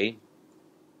day,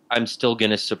 I'm still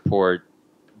going to support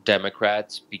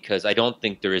Democrats, because I don't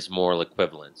think there is moral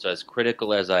equivalence. So as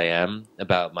critical as I am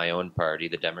about my own party,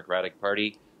 the Democratic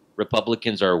Party,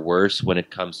 Republicans are worse when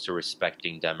it comes to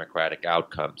respecting democratic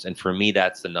outcomes. And for me,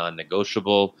 that's the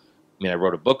non-negotiable. I mean, I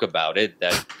wrote a book about it,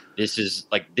 that this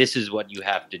is what you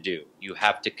have to do. You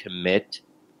have to commit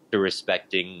to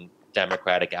respecting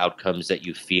democratic outcomes that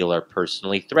you feel are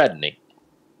personally threatening.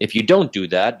 If you don't do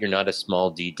that, you're not a small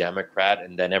d Democrat.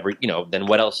 And then then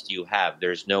what else do you have?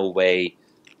 There's no way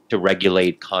to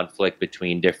regulate conflict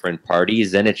between different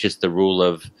parties, then it's just the rule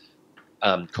of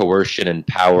coercion and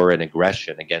power and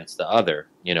aggression against the other,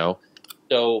 you know?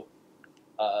 So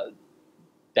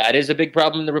that is a big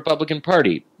problem in the Republican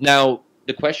Party. Now,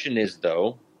 the question is,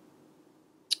 though,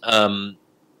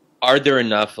 are there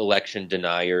enough election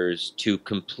deniers to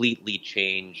completely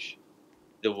change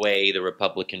the way the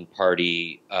Republican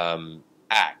Party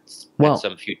acts at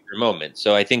some future moment?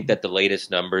 So I think that the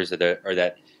latest numbers are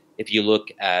that if you look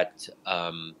at,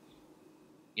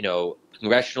 you know,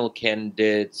 congressional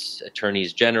candidates,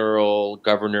 attorneys general,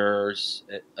 governors,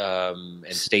 and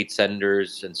state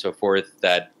senators, and so forth,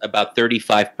 that about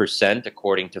 35%,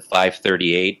 according to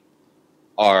 538,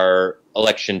 are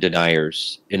election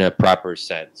deniers in a proper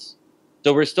sense.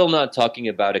 So we're still not talking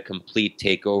about a complete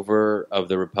takeover of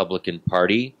the Republican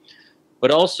Party,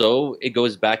 but also it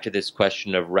goes back to this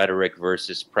question of rhetoric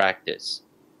versus practice.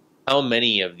 How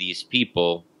many of these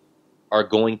people are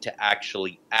going to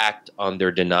actually act on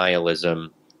their denialism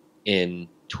in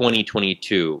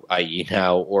 2022, i.e.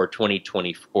 now, or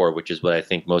 2024, which is what I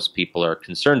think most people are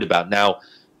concerned about. Now,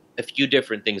 a few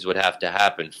different things would have to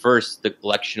happen. First, the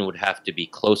election would have to be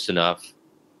close enough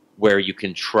where you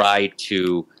can try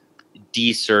to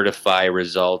decertify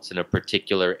results in a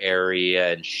particular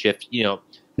area and shift, you know,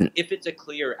 if it's a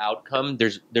clear outcome,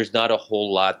 there's not a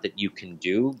whole lot that you can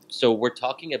do. So we're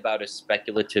talking about a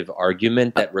speculative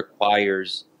argument that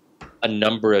requires a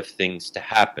number of things to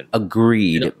happen.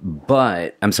 Agreed. You know?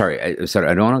 But I'm sorry, I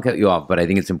don't want to cut you off, but I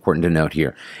think it's important to note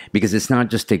here, because it's not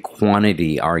just a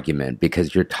quantity argument,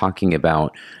 because you're talking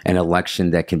about an election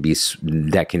that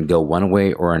can go one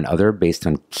way or another based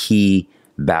on key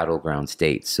battleground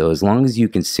states. So as long as you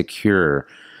can secure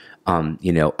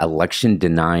you know, election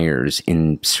deniers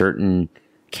in certain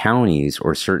counties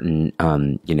or certain,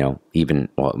 you know, even,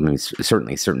 well, I mean,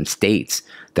 certainly certain states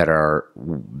that are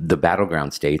the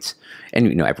battleground states, and,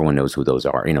 you know, everyone knows who those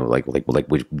are, you know, like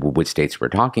which states we're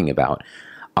talking about.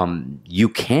 You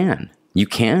can,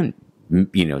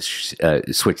 you know,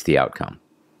 switch the outcome.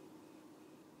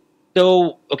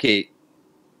 So, okay,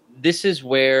 this is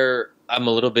where I'm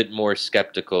a little bit more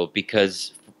skeptical,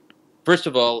 because first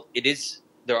of all,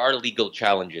 there are legal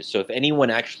challenges. So if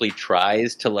anyone actually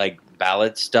tries to like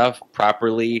ballot stuff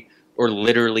properly or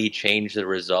literally change the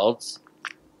results,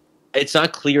 it's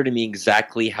not clear to me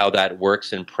exactly how that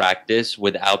works in practice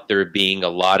without there being a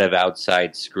lot of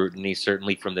outside scrutiny,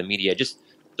 certainly from the media. Just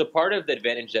the part of the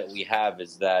advantage that we have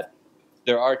is that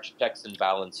there are checks and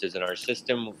balances in our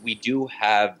system. We do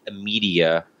have a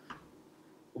media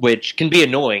which can be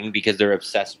annoying because they're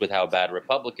obsessed with how bad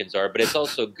Republicans are, but it's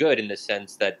also good in the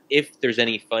sense that if there's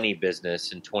any funny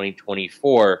business in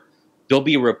 2024, there'll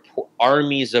be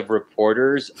armies of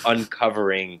reporters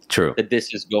uncovering that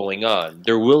this is going on.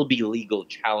 There will be legal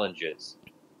challenges.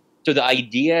 So the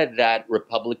idea that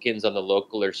Republicans on the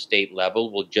local or state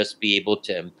level will just be able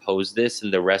to impose this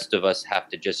and the rest of us have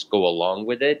to just go along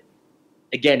with it,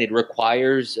 again, it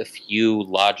requires a few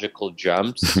logical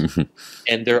jumps,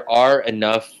 and there are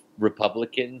enough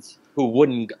Republicans who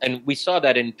wouldn't, and we saw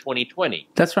that in 2020.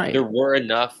 That's right. There were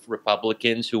enough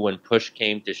Republicans who, when push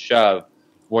came to shove,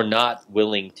 were not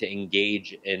willing to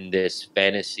engage in this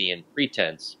fantasy and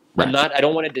pretense. Right. I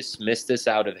don't want to dismiss this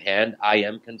out of hand. I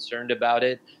am concerned about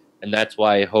it, and that's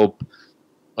why I hope,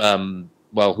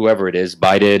 well, whoever it is,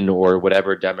 Biden or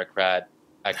whatever Democrat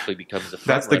actually becomes the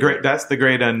front runner. That's the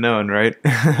great unknown, right?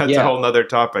 That's a whole nother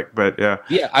topic, but yeah.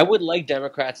 Yeah, I would like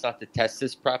Democrats not to test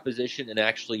this proposition and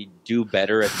actually do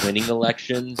better at winning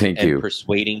elections and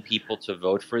persuading people to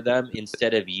vote for them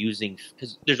instead of using,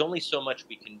 because there's only so much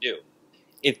we can do.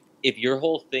 If your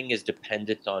whole thing is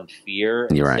dependent on fear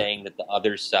and saying that the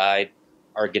other side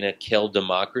are going to kill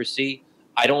democracy,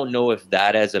 I don't know if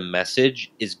that as a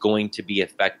message is going to be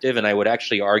effective. And I would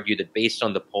actually argue that based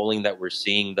on the polling that we're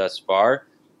seeing thus far,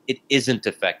 it isn't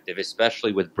effective,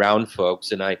 especially with brown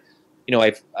folks. And I've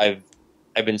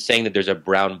been saying that there's a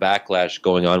brown backlash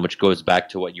going on, which goes back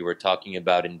to what you were talking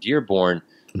about in Dearborn.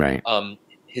 Right.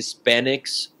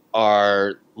 Hispanics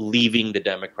are leaving the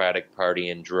Democratic Party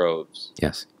in droves.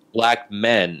 Yes. Black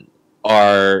men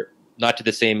are not to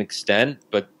the same extent,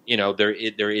 but there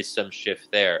is some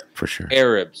shift there. For sure.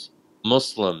 Arabs,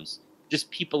 Muslims, just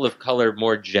people of color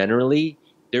more generally,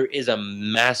 there is a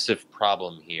massive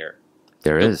problem here.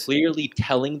 There is. Clearly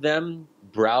telling them,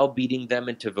 browbeating them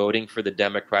into voting for the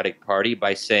Democratic Party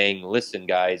by saying, listen,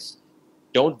 guys,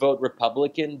 don't vote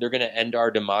Republican. They're going to end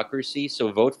our democracy.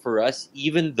 So vote for us,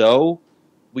 even though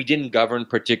we didn't govern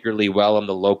particularly well on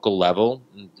the local level.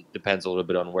 It depends a little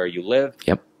bit on where you live.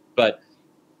 Yep. But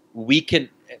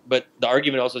the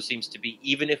argument also seems to be,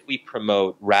 even if we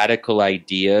promote radical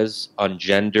ideas on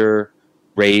gender,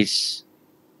 race,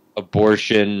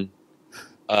 abortion,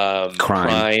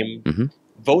 crime. Mm-hmm.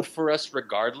 Vote for us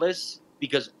regardless,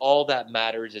 because all that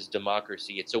matters is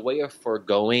democracy. It's a way of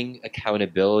foregoing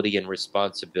accountability and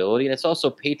responsibility, and it's also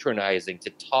patronizing to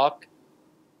talk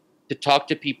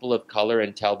to people of color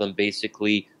and tell them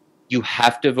basically, you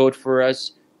have to vote for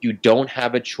us. You don't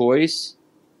have a choice,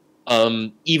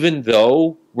 even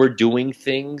though we're doing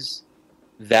things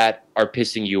that are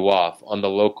pissing you off on the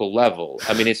local level.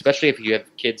 I mean, especially if you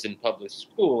have kids in public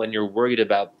school and you're worried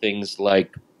about things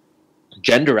like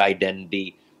gender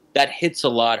identity, that hits a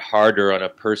lot harder on a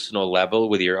personal level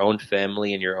with your own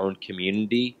family and your own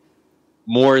community,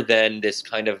 more than this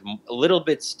kind of a little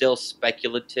bit still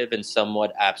speculative and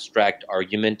somewhat abstract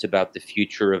argument about the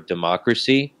future of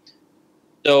democracy.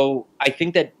 So I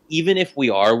think that even if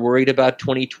we are worried about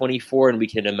 2024 and we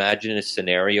can imagine a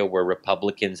scenario where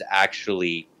Republicans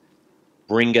actually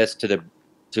bring us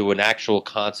to an actual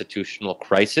constitutional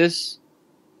crisis,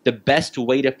 the best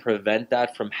way to prevent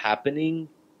that from happening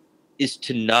is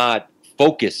to not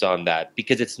focus on that,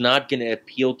 because it's not going to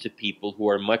appeal to people who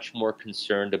are much more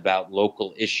concerned about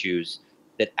local issues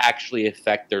that actually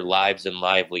affect their lives and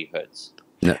livelihoods.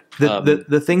 No.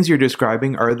 The things you're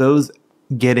describing, are those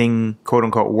getting quote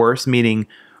unquote worse? Meaning,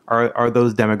 are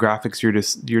those demographics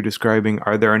you're describing?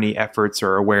 Are there any efforts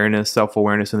or awareness,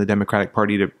 self-awareness in the Democratic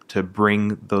Party to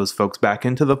bring those folks back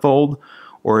into the fold,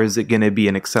 or is it going to be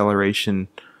an acceleration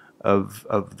of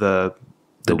the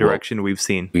direction we've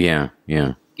seen? Yeah.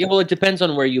 Yeah, well, it depends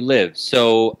on where you live.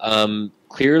 So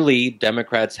clearly,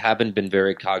 Democrats haven't been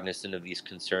very cognizant of these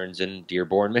concerns in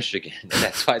Dearborn, Michigan, and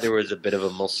that's why there was a bit of a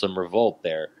Muslim revolt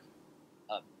there.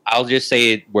 I'll just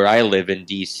say where I live in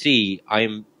D.C.,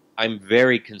 I'm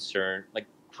very concerned. Like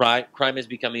crime is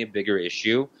becoming a bigger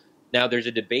issue. Now, there's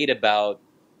a debate about,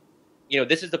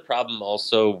 this is the problem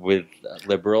also with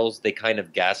liberals. They kind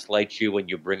of gaslight you when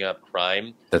you bring up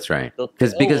crime. That's right.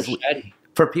 Because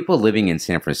for people living in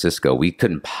San Francisco, we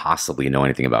couldn't possibly know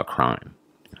anything about crime.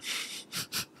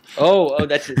 Oh,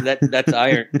 that's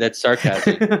iron. That's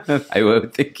sarcasm. I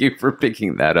would thank you for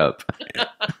picking that up.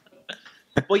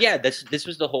 Well, yeah, this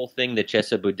was the whole thing that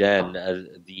Chesa Boudin,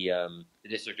 the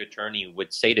district attorney,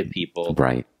 would say to people.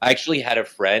 Right. I actually had a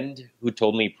friend who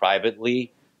told me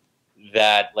privately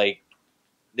that a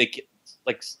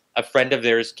friend of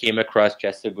theirs came across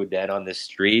Chesa Boudin on the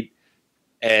street,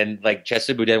 and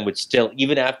Chesa Boudin would still,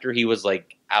 even after he was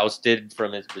ousted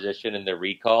from his position in the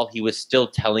recall, he was still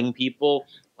telling people,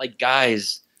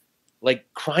 guys,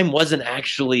 crime wasn't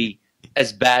actually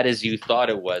as bad as you thought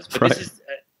it was. But right. This is,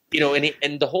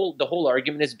 and the whole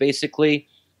argument is basically,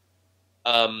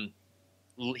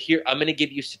 here, I'm going to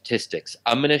give you statistics.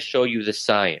 I'm going to show you the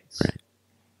science. Right.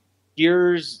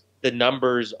 Here's the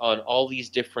numbers on all these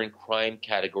different crime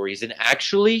categories. And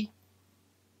actually,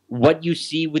 what you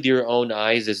see with your own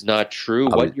eyes is not true.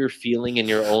 What you're feeling in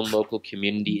your own local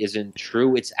community isn't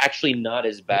true. It's actually not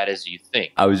as bad as you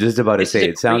think. I was just about to say,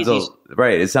 it sounds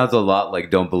a lot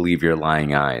like "Don't believe your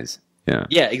lying eyes."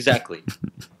 Yeah, exactly.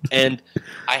 And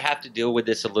I have to deal with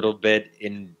this a little bit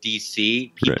in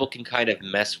DC. People can kind of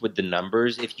mess with the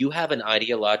numbers. If you have an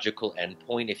ideological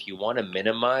endpoint, if you want to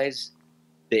minimize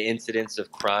the incidence of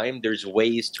crime, there's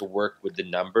ways to work with the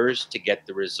numbers to get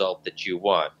the result that you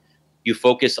want. You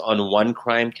focus on one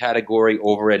crime category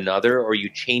over another, or you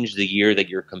change the year that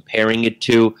you're comparing it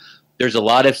to. There's a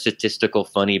lot of statistical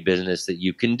funny business that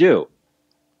you can do.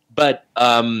 But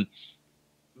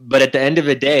at the end of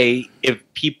the day, if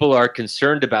people are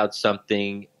concerned about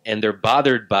something and they're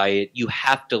bothered by it, you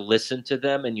have to listen to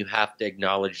them and you have to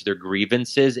acknowledge their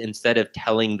grievances instead of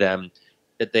telling them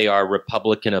that they are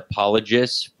Republican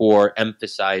apologists for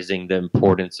emphasizing the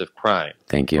importance of crime.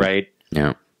 Thank you. Right?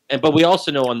 Yeah. But we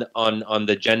also know on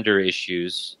the gender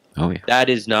issues, that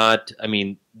is not,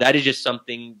 that is just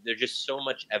something, there's just so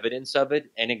much evidence of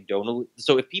it anecdotally.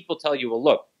 So if people tell you, well,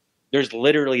 look, there's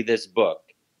literally this book,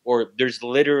 or there's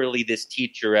literally this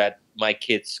teacher at my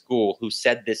kid's school who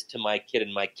said this to my kid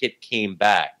and my kid came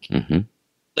back. Mm-hmm.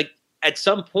 At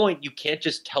some point, you can't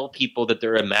just tell people that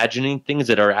they're imagining things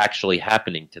that are actually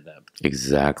happening to them.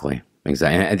 Exactly.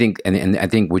 And I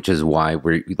think, which is why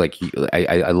we're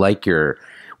I like your,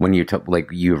 when you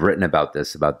you've written about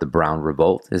this, about the brown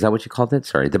revolt. Is that what you called it?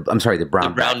 Sorry. The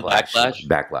brown backlash.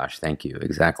 Backlash. Thank you.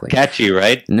 Exactly. Catchy,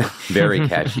 right? No, very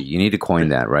catchy. You need to coin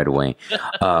that right away.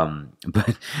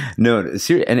 But no,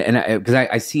 because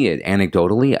I see it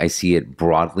anecdotally. I see it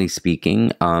broadly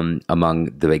speaking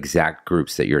among the exact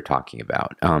groups that you're talking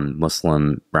about.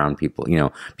 Muslim, brown people,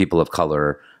 people of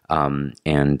color,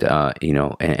 and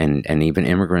even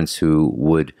immigrants who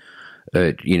would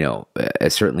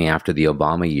certainly after the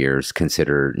Obama years,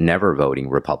 consider never voting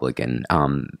Republican.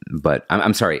 But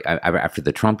I'm sorry, after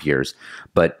the Trump years,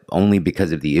 but only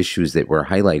because of the issues that we're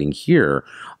highlighting here,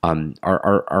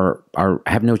 are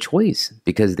have no choice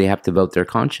because they have to vote their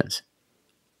conscience.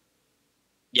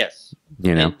 Yes,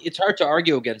 And it's hard to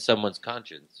argue against someone's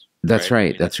conscience. That's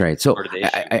right. That's right. So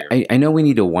I know we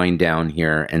need to wind down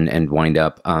here and wind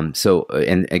up. And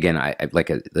again, like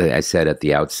I said at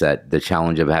the outset, the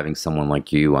challenge of having someone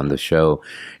like you on the show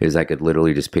is I could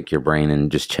literally just pick your brain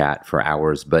and just chat for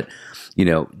hours. But,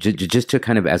 just to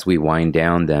kind of, as we wind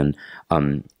down then,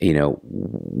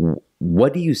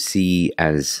 what do you see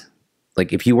as,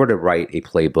 like, if you were to write a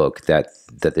playbook that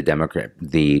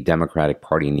the Democratic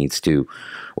Party needs to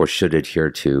or should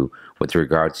adhere to with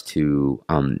regards to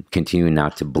continuing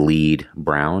not to bleed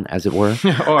brown, as it were?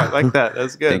 Oh, I like that.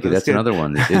 That's good. Thank you. That's another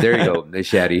one. There you go,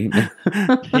 Shadi.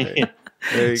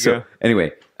 There you go.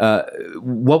 Anyway,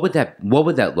 what would that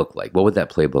look like? What would that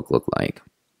playbook look like?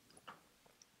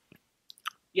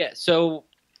 Yeah. So,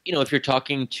 if you're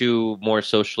talking to more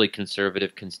socially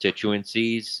conservative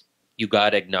constituencies, you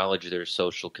got to acknowledge their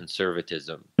social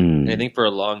conservatism. And I think for a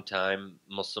long time,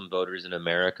 Muslim voters in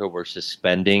America were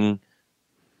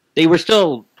they were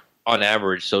still, on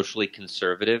average, socially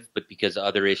conservative, but because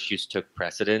other issues took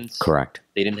precedence. Correct.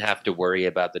 They didn't have to worry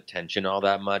about the tension all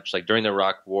that much. Like during the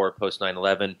Iraq War, post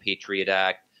 9/11, Patriot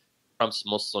Act, Trump's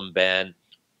Muslim ban,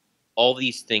 all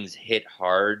these things hit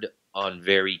hard on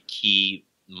very key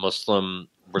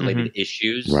Muslim-related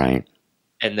issues. Right.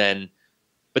 And then,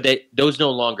 but those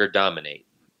no longer dominate.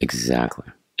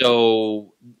 Exactly.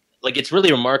 So, it's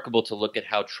really remarkable to look at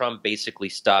how Trump basically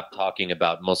stopped talking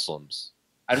about Muslims.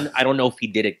 I don't know if he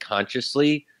did it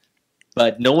consciously,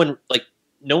 but no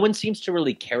one seems to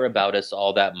really care about us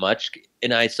all that much.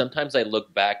 And sometimes I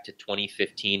look back to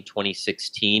 2015,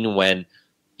 2016, when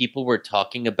people were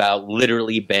talking about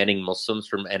literally banning Muslims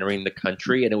from entering the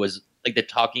country. And it was like the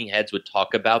talking heads would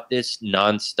talk about this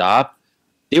nonstop.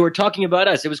 They were talking about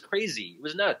us. It was crazy. It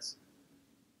was nuts.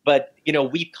 But,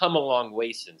 we've come a long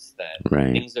way since then.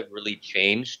 Right. Things have really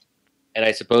changed. And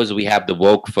I suppose we have the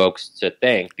woke folks to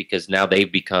thank because now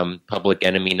they've become public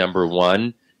enemy number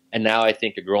one. And now I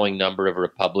think a growing number of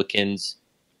Republicans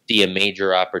see a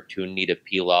major opportunity to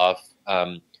peel off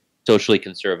socially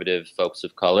conservative folks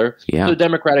of color. Yeah. So the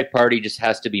Democratic Party just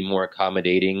has to be more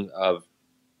accommodating of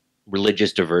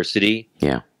religious diversity.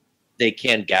 Yeah. They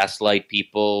can't gaslight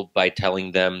people by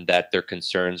telling them that their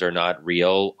concerns are not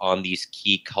real on these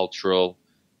key cultural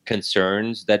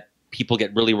concerns that people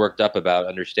get really worked up about,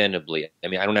 understandably. I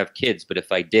mean, I don't have kids, but if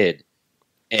I did,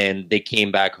 and they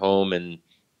came back home and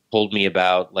told me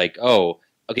about oh,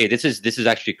 okay, this is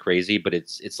actually crazy, but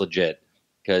it's legit.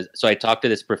 So I talked to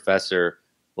this professor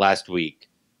last week,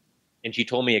 and she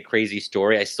told me a crazy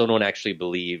story. I still don't actually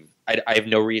believe. I have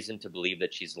no reason to believe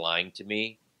that she's lying to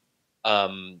me,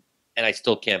 and I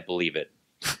still can't believe it.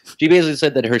 She basically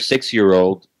said that her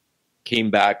 6-year-old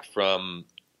came back from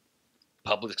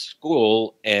public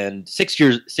school and 6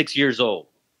 years old,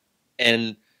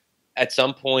 and at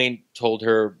some point told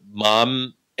her,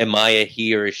 "Mom, am I a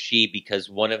he or a she?" Because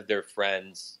one of their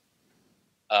friends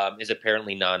is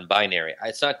apparently non-binary.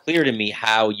 It's not clear to me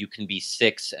how you can be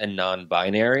 6 and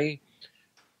non-binary,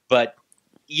 but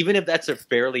even if that's a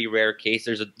fairly rare case,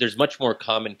 there's much more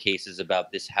common cases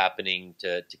about this happening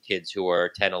to kids who are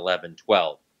 10, 11,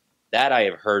 12. That I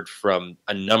have heard from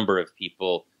a number of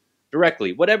people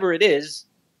directly. Whatever it is,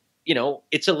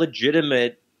 it's a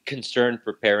legitimate concern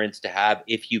for parents to have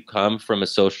if you come from a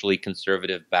socially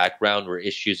conservative background where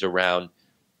issues around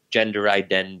gender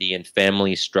identity and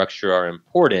family structure are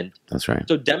important. That's right.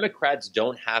 So Democrats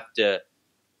don't have to,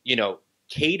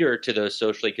 cater to those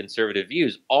socially conservative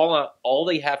views. All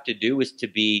they have to do is to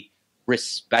be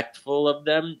respectful of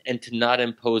them and to not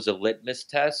impose a litmus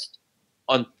test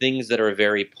on things that are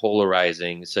very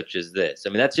polarizing, such as this. I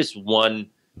mean, that's just one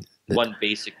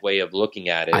basic way of looking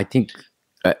at it. I think,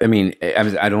 I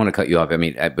don't want to cut you off.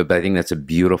 But I think that's a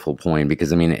beautiful point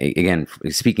because, again,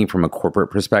 speaking from a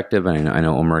corporate perspective, and I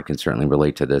know Omar can certainly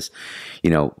relate to this,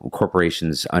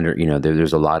 corporations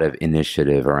there's a lot of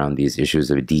initiative around these issues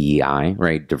of DEI,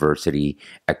 right? Diversity,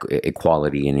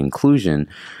 equality, and inclusion.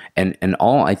 And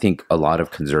all I think what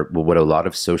a lot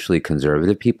of socially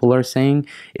conservative people are saying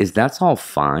is that's all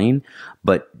fine,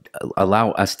 but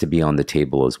allow us to be on the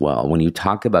table as well. When you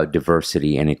talk about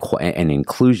diversity and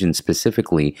inclusion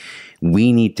specifically,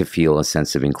 we need to feel a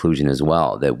sense of inclusion as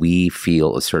well, that we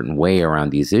feel a certain way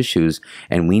around these issues,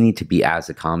 and we need to be as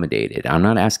accommodated. I'm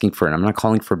not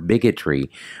calling for bigotry,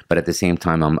 but at the same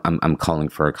time, I'm calling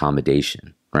for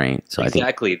accommodation, right? So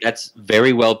exactly. That's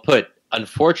very well put.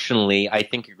 unfortunately, I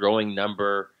think a growing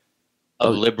number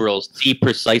of liberals see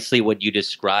precisely what you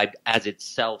described as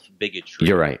itself bigotry.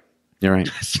 You're right. You're right.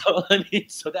 So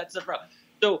so that's the problem.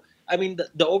 So I mean,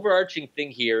 the overarching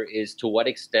thing here is to what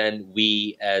extent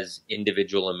we as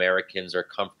individual Americans are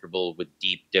comfortable with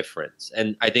deep difference,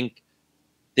 and I think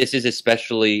this is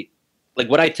especially like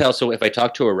what I tell. So if I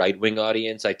talk to a right wing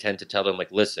audience, I tend to tell them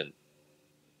like, listen,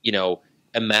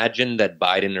 imagine that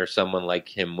Biden or someone like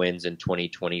him wins in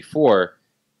 2024.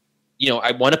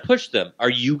 I want to push them. Are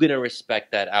you going to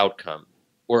respect that outcome?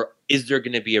 Or is there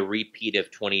going to be a repeat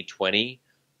of 2020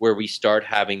 where we start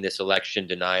having this election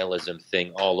denialism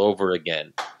thing all over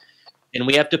again? And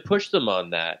we have to push them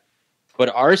on that. But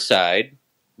our side,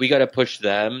 we got to push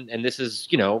them. And this is,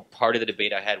 part of the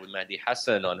debate I had with Mehdi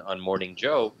Hassan on Morning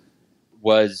Joe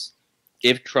was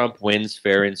if Trump wins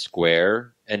fair and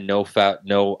square and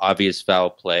no obvious foul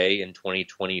play in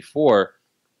 2024,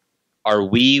 are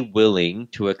we willing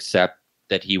to accept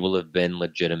that he will have been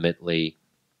legitimately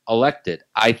elected?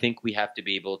 I think we have to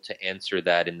be able to answer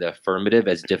that in the affirmative,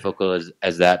 as difficult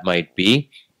as that might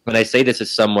be. When I say this as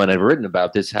someone, I've written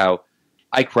about this, how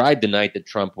I cried the night that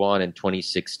Trump won in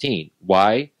 2016.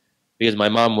 Why? Because my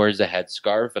mom wears a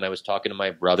headscarf, and I was talking to my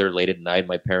brother late at night.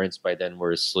 My parents by then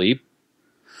were asleep.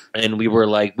 And we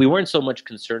weren't so much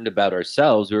concerned about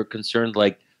ourselves. We were concerned,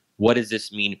 like, what does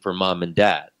this mean for mom and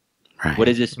dad? Right. What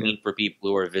does this mean for people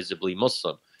who are visibly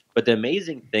Muslim? But the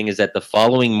amazing thing is that the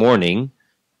following morning,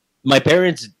 my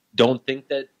parents don't think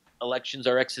that elections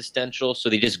are existential, so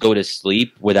they just go to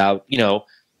sleep without,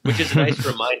 which is a nice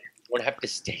reminder. You don't have to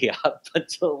stay up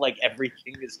until like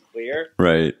everything is clear.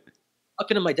 Right.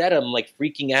 Talking to my dad, I'm like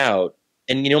freaking out.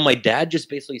 And, my dad just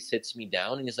basically sits me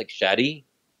down and he's like, Shadi,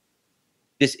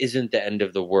 this isn't the end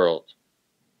of the world.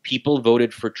 People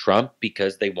voted for Trump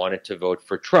because they wanted to vote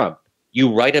for Trump.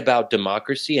 You write about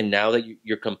democracy, and now that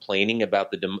you're complaining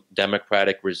about the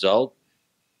democratic result,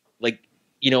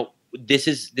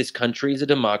 this country is a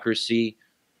democracy.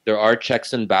 There are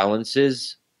checks and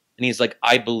balances. And he's like,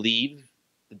 I believe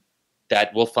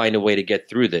that we'll find a way to get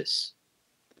through this.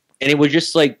 And it was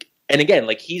just like, and again,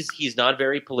 like he's not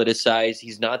very politicized.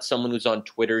 He's not someone who's on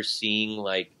Twitter seeing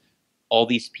like all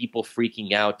these people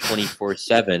freaking out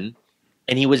 24/7.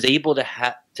 And he was able to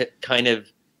kind of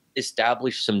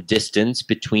establish some distance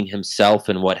between himself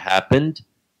and what happened.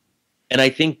 And I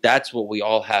think that's what we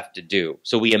all have to do.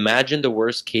 So we imagine the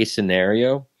worst case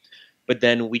scenario, but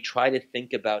then we try to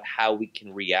think about how we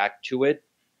can react to it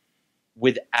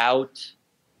without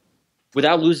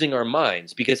losing our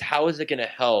minds. Because how is it going to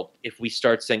help if we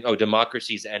start saying, oh,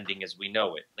 democracy is ending as we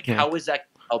know it? Like, how is that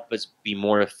help us be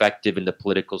more effective in the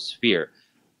political sphere?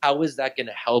 How is that going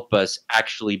to help us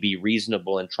actually be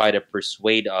reasonable and try to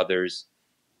persuade others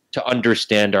to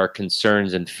understand our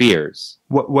concerns and fears?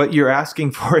 What you're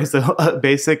asking for is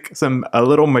a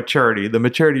little maturity. The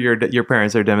maturity your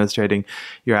parents are demonstrating.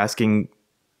 You're asking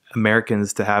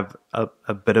Americans to have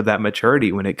a bit of that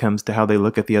maturity when it comes to how they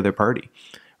look at the other party,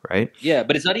 right? Yeah,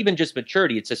 but it's not even just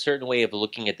maturity. It's a certain way of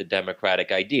looking at the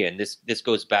democratic idea. And this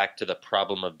goes back to the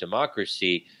problem of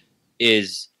democracy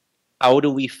is how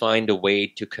do we find a way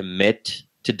to commit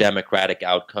to democratic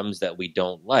outcomes that we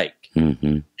don't like?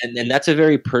 Mm-hmm. And that's a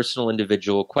very personal,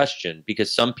 individual question,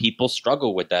 because some people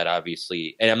struggle with that,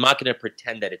 obviously. And I'm not going to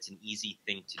pretend that it's an easy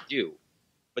thing to do.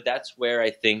 But that's where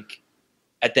I think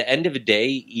at the end of the day,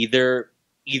 either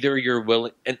you're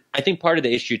willing, and I think part of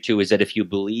the issue too is that if you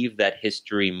believe that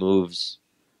history moves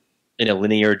in a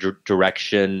linear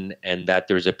direction and that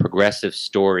there's a progressive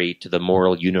story to the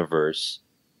moral universe,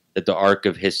 that the arc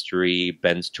of history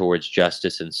bends towards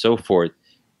justice and so forth,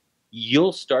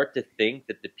 you'll start to think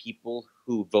that the people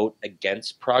who vote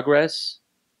against progress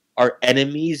are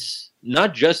enemies,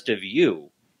 not just of you,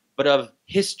 but of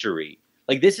history.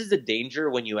 Like, this is the danger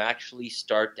when you actually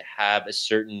start to have a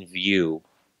certain view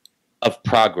of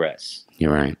progress.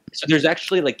 You're right. So there's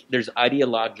actually there's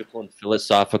ideological and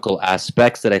philosophical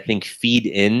aspects that I think feed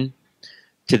in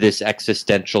to this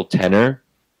existential tenor.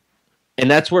 And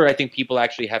that's where I think people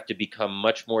actually have to become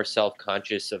much more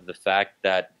self-conscious of the fact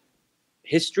that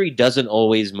history doesn't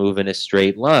always move in a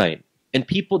straight line. And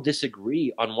people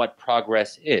disagree on what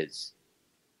progress is.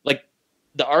 Like,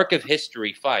 the arc of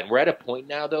history, fine. We're at a point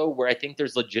now, though, where I think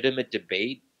there's legitimate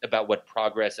debate about what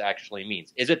progress actually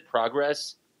means. Is it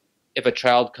progress if a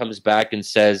child comes back and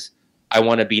says, I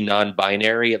want to be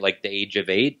non-binary at like the age of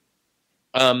 8?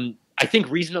 I think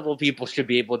reasonable people should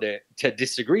be able to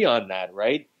disagree on that,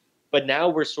 right? But now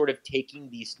we're sort of taking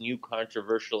these new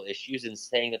controversial issues and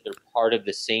saying that they're part of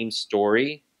the same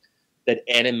story that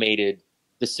animated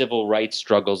the civil rights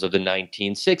struggles of the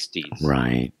 1960s.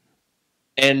 Right.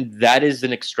 And that is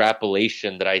an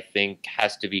extrapolation that I think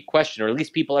has to be questioned, or at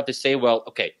least people have to say, well,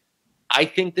 okay, I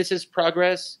think this is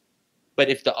progress, but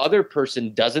if the other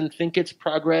person doesn't think it's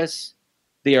progress,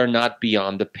 they are not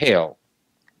beyond the pale.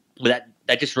 That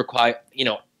just requires,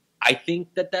 I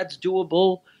think that that's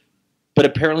doable, but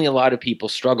apparently a lot of people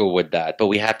struggle with that, but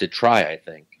we have to try, I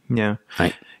think. Yeah.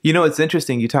 It's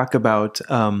interesting. You talk about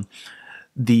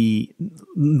the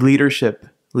leadership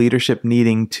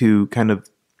needing to kind of,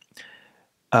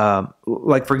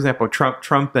 like, for example,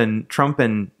 Trump and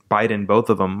Biden, both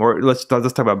of them, or let's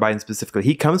talk about Biden specifically.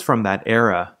 He comes from that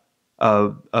era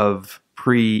of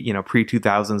pre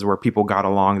 2000s where people got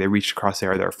along, they reached across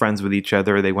there, they're friends with each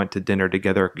other, they went to dinner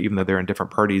together, even though they're in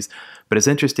different parties. But it's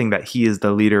interesting that he is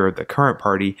the leader of the current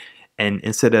party, and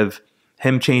instead of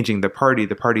him changing the party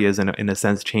has in a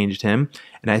sense changed him.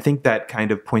 And I think that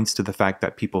kind of points to the fact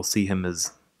that people see him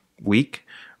as weak,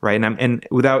 right? And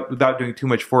without doing too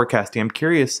much forecasting, I'm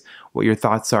curious what your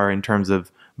thoughts are in terms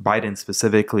of Biden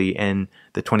specifically and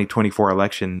the 2024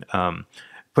 election.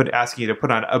 Asking you to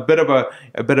put on a bit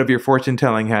of your fortune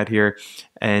telling hat here,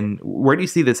 and where do you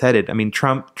see this headed? I mean,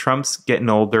 Trump's getting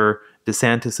older.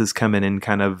 DeSantis is coming in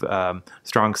kind of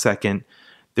strong second.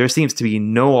 There seems to be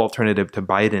no alternative to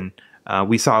Biden.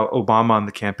 We saw Obama on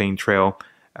the campaign trail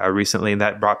recently, and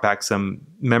that brought back some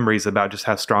memories about just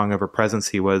how strong of a presence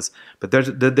he was. But there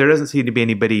doesn't seem to be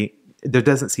anybody. There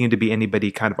doesn't seem to be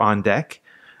anybody kind of on deck.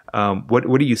 What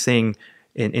are you seeing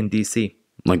in DC?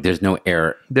 Like, there's no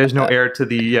heir. There's no heir to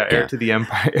the heir to the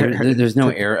empire. There's no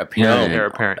heir apparent. No heir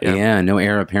apparent. Yeah, no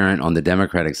heir apparent on the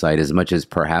Democratic side. As much as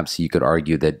perhaps you could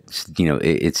argue that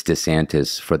it's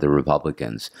DeSantis for the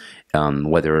Republicans,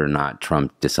 whether or not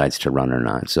Trump decides to run or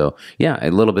not. So yeah,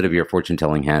 a little bit of your fortune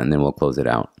telling hat, and then we'll close it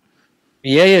out.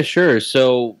 Yeah, sure.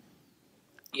 So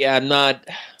yeah,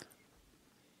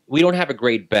 we don't have a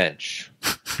great bench.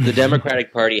 The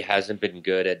Democratic Party hasn't been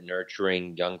good at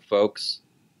nurturing young folks,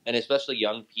 and especially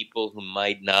young people who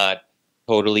might not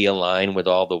totally align with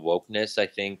all the wokeness. I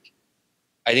think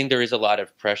there is a lot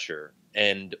of pressure,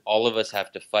 and all of us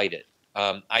have to fight it.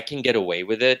 I can get away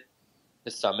with it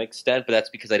to some extent, but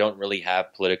that's because I don't really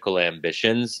have political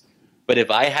ambitions. But if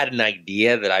I had an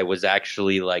idea that I was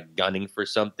actually like gunning for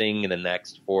something in the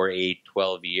next 4, 8,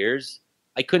 12 years,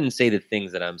 I couldn't say the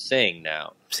things that I'm saying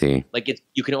now. See, like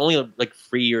you can only like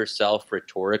free yourself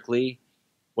rhetorically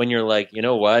when you're like, you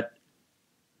know what?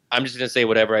 I'm just going to say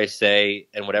whatever I say,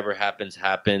 and whatever happens,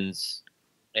 happens.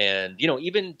 And,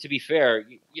 even to be fair,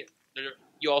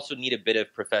 you also need a bit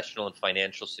of professional and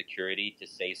financial security to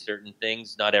say certain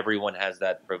things. Not everyone has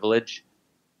that privilege,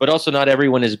 but also not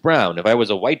everyone is brown. If I was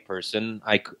a white person,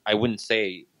 I wouldn't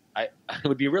say, it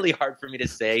would be really hard for me to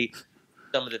say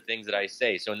some of the things that I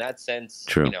say. So in that sense,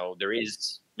 True. There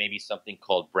is maybe something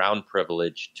called brown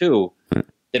privilege too,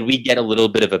 that we get a little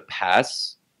bit of a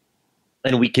pass.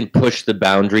 And we can push the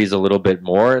boundaries a little bit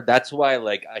more. That's why,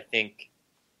 I think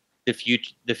the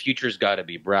future's got to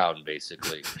be brown,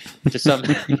 basically, to some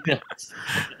to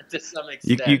some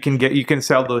extent. You can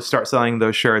start selling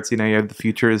those shirts. You have the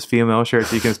future is female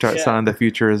shirts. You can start selling the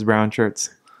future is brown shirts.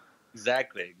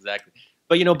 Exactly.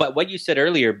 But what you said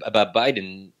earlier about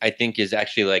Biden, I think, is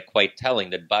actually quite telling.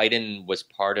 That Biden was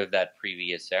part of that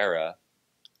previous era,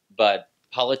 but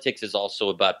politics is also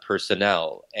about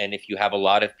personnel. And if you have a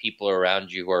lot of people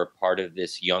around you who are part of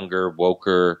this younger,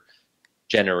 woker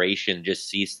generation, just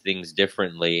sees things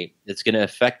differently, it's going to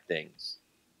affect things.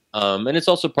 And it's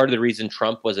also part of the reason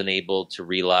Trump wasn't able to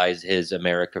realize his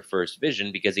America First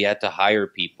vision, because he had to hire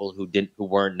people who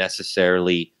weren't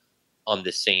necessarily on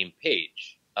the same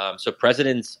page. So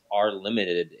presidents are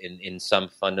limited in some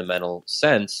fundamental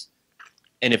sense.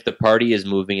 And if the party is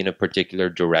moving in a particular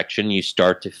direction, you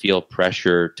start to feel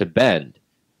pressure to bend.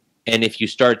 And if you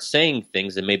start saying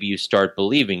things, then maybe you start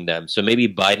believing them. So maybe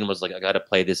Biden was like, I got to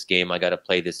play this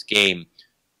game.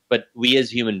 But we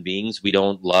as human beings, we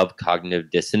don't love cognitive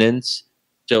dissonance.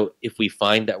 So if we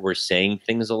find that we're saying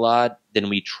things a lot, then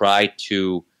we try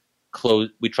to close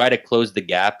the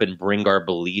gap and bring our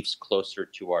beliefs closer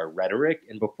to our rhetoric.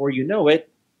 And before you know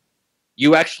it,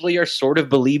 you actually are sort of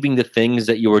believing the things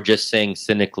that you were just saying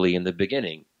cynically in the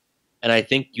beginning. And I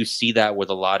think you see that with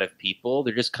a lot of people.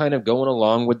 They're just kind of going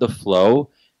along with the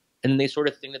flow, and they sort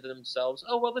of think to themselves,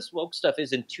 oh, well, this woke stuff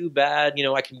isn't too bad.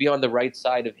 I can be on the right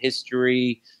side of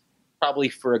history, probably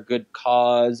for a good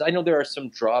cause. I know there are some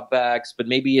drawbacks, but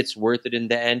maybe it's worth it in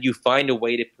the end. You find a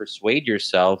way to persuade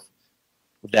yourself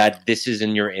that this is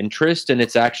in your interest and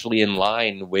it's actually in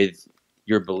line with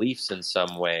your beliefs in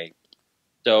some way.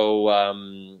 So,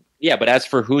 but as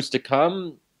for who's to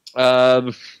come,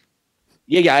 I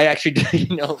actually,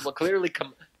 clearly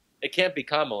it can't be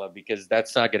Kamala, because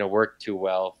that's not going to work too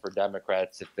well for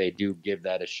Democrats if they do give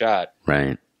that a shot.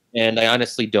 Right. And I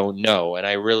honestly don't know. And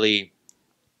I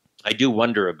do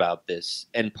wonder about this.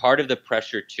 And part of the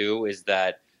pressure too is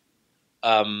that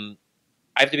I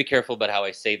have to be careful about how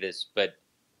I say this, but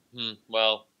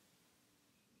well,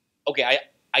 okay,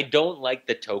 I don't like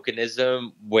the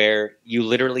tokenism where you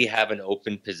literally have an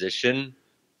open position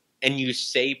and you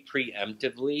say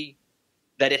preemptively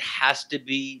that it has to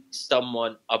be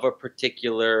someone of a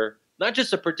particular, not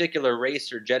just a particular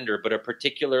race or gender, but a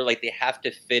particular, like they have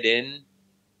to fit in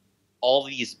all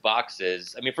these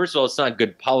boxes. I mean, first of all, it's not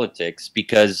good politics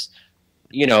because,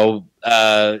 you know,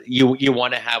 you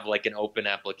want to have like an open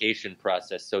application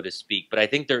process, so to speak. But I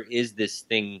think there is this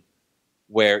thing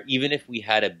where even if we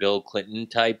had a Bill Clinton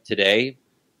type today,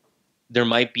 there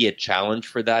might be a challenge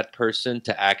for that person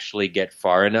to actually get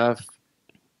far enough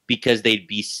because they'd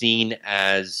be seen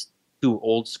as too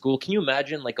old school. Can you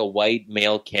imagine like a white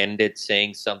male candidate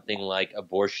saying something like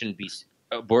abortion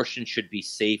should be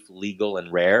safe, legal,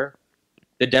 and rare?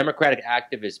 The Democratic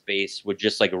activist base would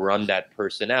just like run that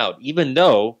person out, even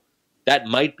though that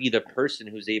might be the person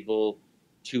who's able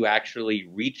to actually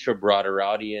reach a broader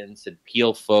audience and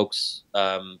peel folks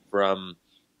from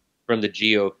the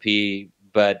GOP.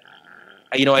 But,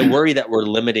 you know, I worry that we're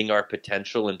limiting our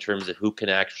potential in terms of who can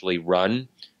actually run,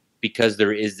 because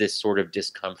there is this sort of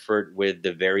discomfort with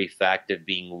the very fact of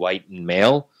being white and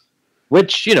male,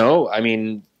 which, you know, I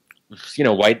mean, you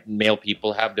know, white male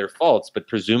people have their faults, but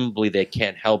presumably they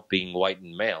can't help being white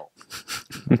and male.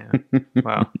 Yeah.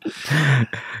 Wow.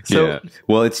 So, yeah.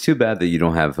 Well, it's too bad that you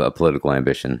don't have a political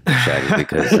ambition, Shadi,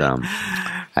 because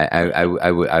I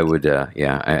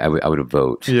would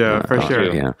vote. Yeah, for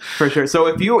sure. Yeah, for sure. So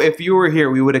if you were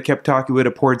here, we would have kept talking. We would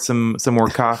have poured some more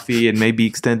coffee and maybe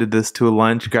extended this to a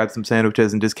lunch, grabbed some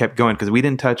sandwiches, and just kept going, because we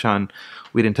didn't touch on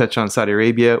Saudi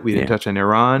Arabia. We didn't touch on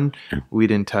Iran. We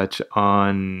didn't touch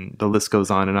on, the list goes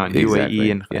on and on,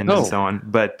 UAE and so on.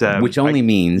 But which only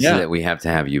means that we have to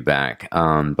have you back.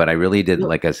 But I really did,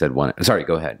 like I said, sorry,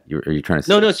 go ahead. Are you trying to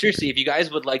say? No, seriously. If you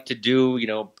guys would like to do, you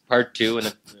know, part 2 in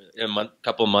a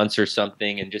couple months or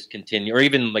something, and just continue, or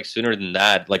even like sooner than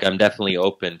that, like I'm definitely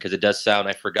open, because it does sound,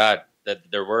 I forgot that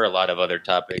there were a lot of other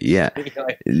topics. Yeah.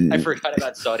 I forgot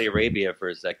about Saudi Arabia for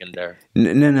a second there.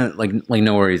 No, like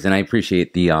no worries. And I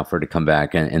appreciate the offer to come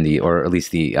back or at least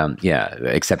the,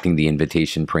 accepting the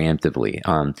invitation preemptively.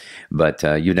 But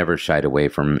you never shied away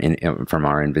from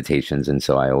our invitations. And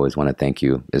so I always want to thank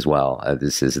you as well.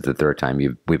 This is the third time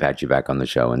we've had you back on the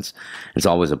show, and it's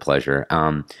always a pleasure.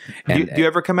 Do you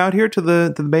ever come out here to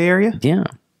the Bay Area? Yeah,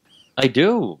 I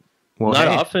do. Well, Not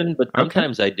often, but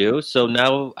sometimes I do. So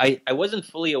now I wasn't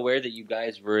fully aware that you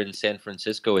guys were in San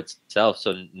Francisco itself.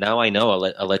 So now I know.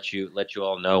 I'll let you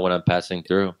all know when I'm passing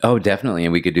through. Oh, definitely.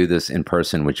 And we could do this in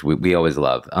person, which we always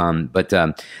love. But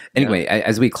anyway,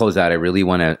 as we close out, I really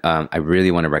want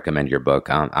to recommend your book.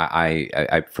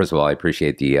 I first of all, I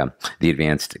appreciate the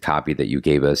advanced copy that you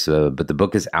gave us. But the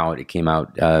book is out. It came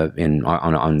out on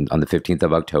the 15th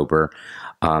of October.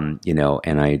 And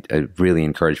I really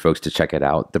encourage folks to check it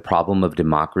out. The Problem of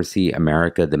Democracy,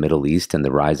 America, the Middle East, and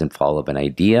the Rise and Fall of an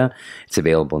Idea. It's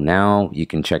available now. You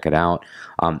can check it out.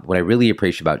 What I really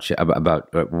appreciate about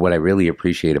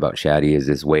Shadi is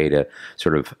his way to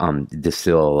sort of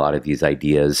distill a lot of these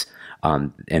ideas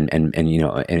and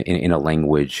in a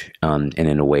language and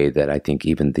in a way that I think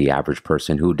even the average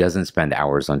person who doesn't spend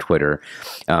hours on Twitter,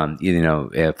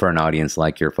 for an audience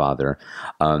like your father,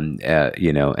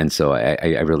 and so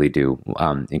I really do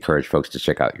encourage folks to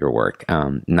check out your work,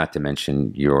 not to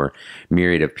mention your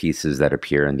myriad of pieces that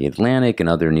appear in The Atlantic and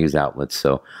other news outlets.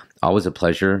 So always a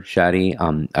pleasure, Shadi.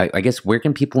 I guess, where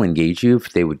can people engage you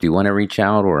if they do want to reach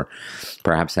out, or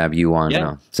perhaps have you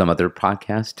on some other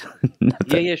podcast?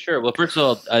 Yeah, sure. Well, first of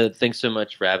all, thanks so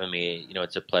much for having me.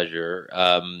 It's a pleasure.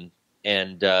 And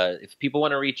if people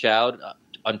want to reach out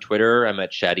on Twitter, I'm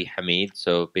at Shadi Hamid,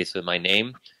 so basically my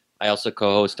name. I also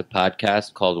co-host a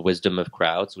podcast called Wisdom of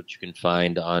Crowds, which you can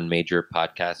find on major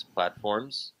podcast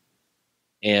platforms.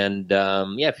 And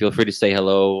feel free to say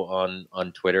hello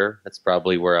on Twitter. That's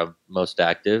probably where I'm most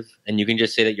active. And you can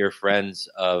just say that you're friends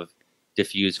of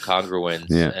Diffused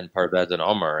Congruence and Parvez and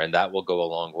Omar, and that will go a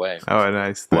long way. Oh,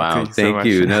 nice! Wow, thank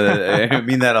you. No, I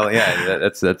mean that.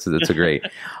 That's a great.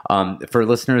 For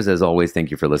listeners, as always, thank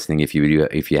you for listening. If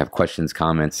you have questions,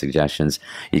 comments, suggestions,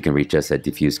 you can reach us at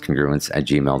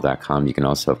diffusedcongruence@gmail.com. You can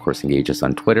also, of course, engage us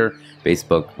on Twitter,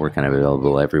 Facebook. We're kind of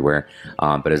available everywhere.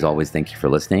 But as always, thank you for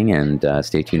listening, and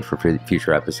stay tuned for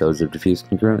future episodes of Diffused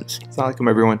Congruence. Assalamu alaikum,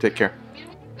 everyone. Take care.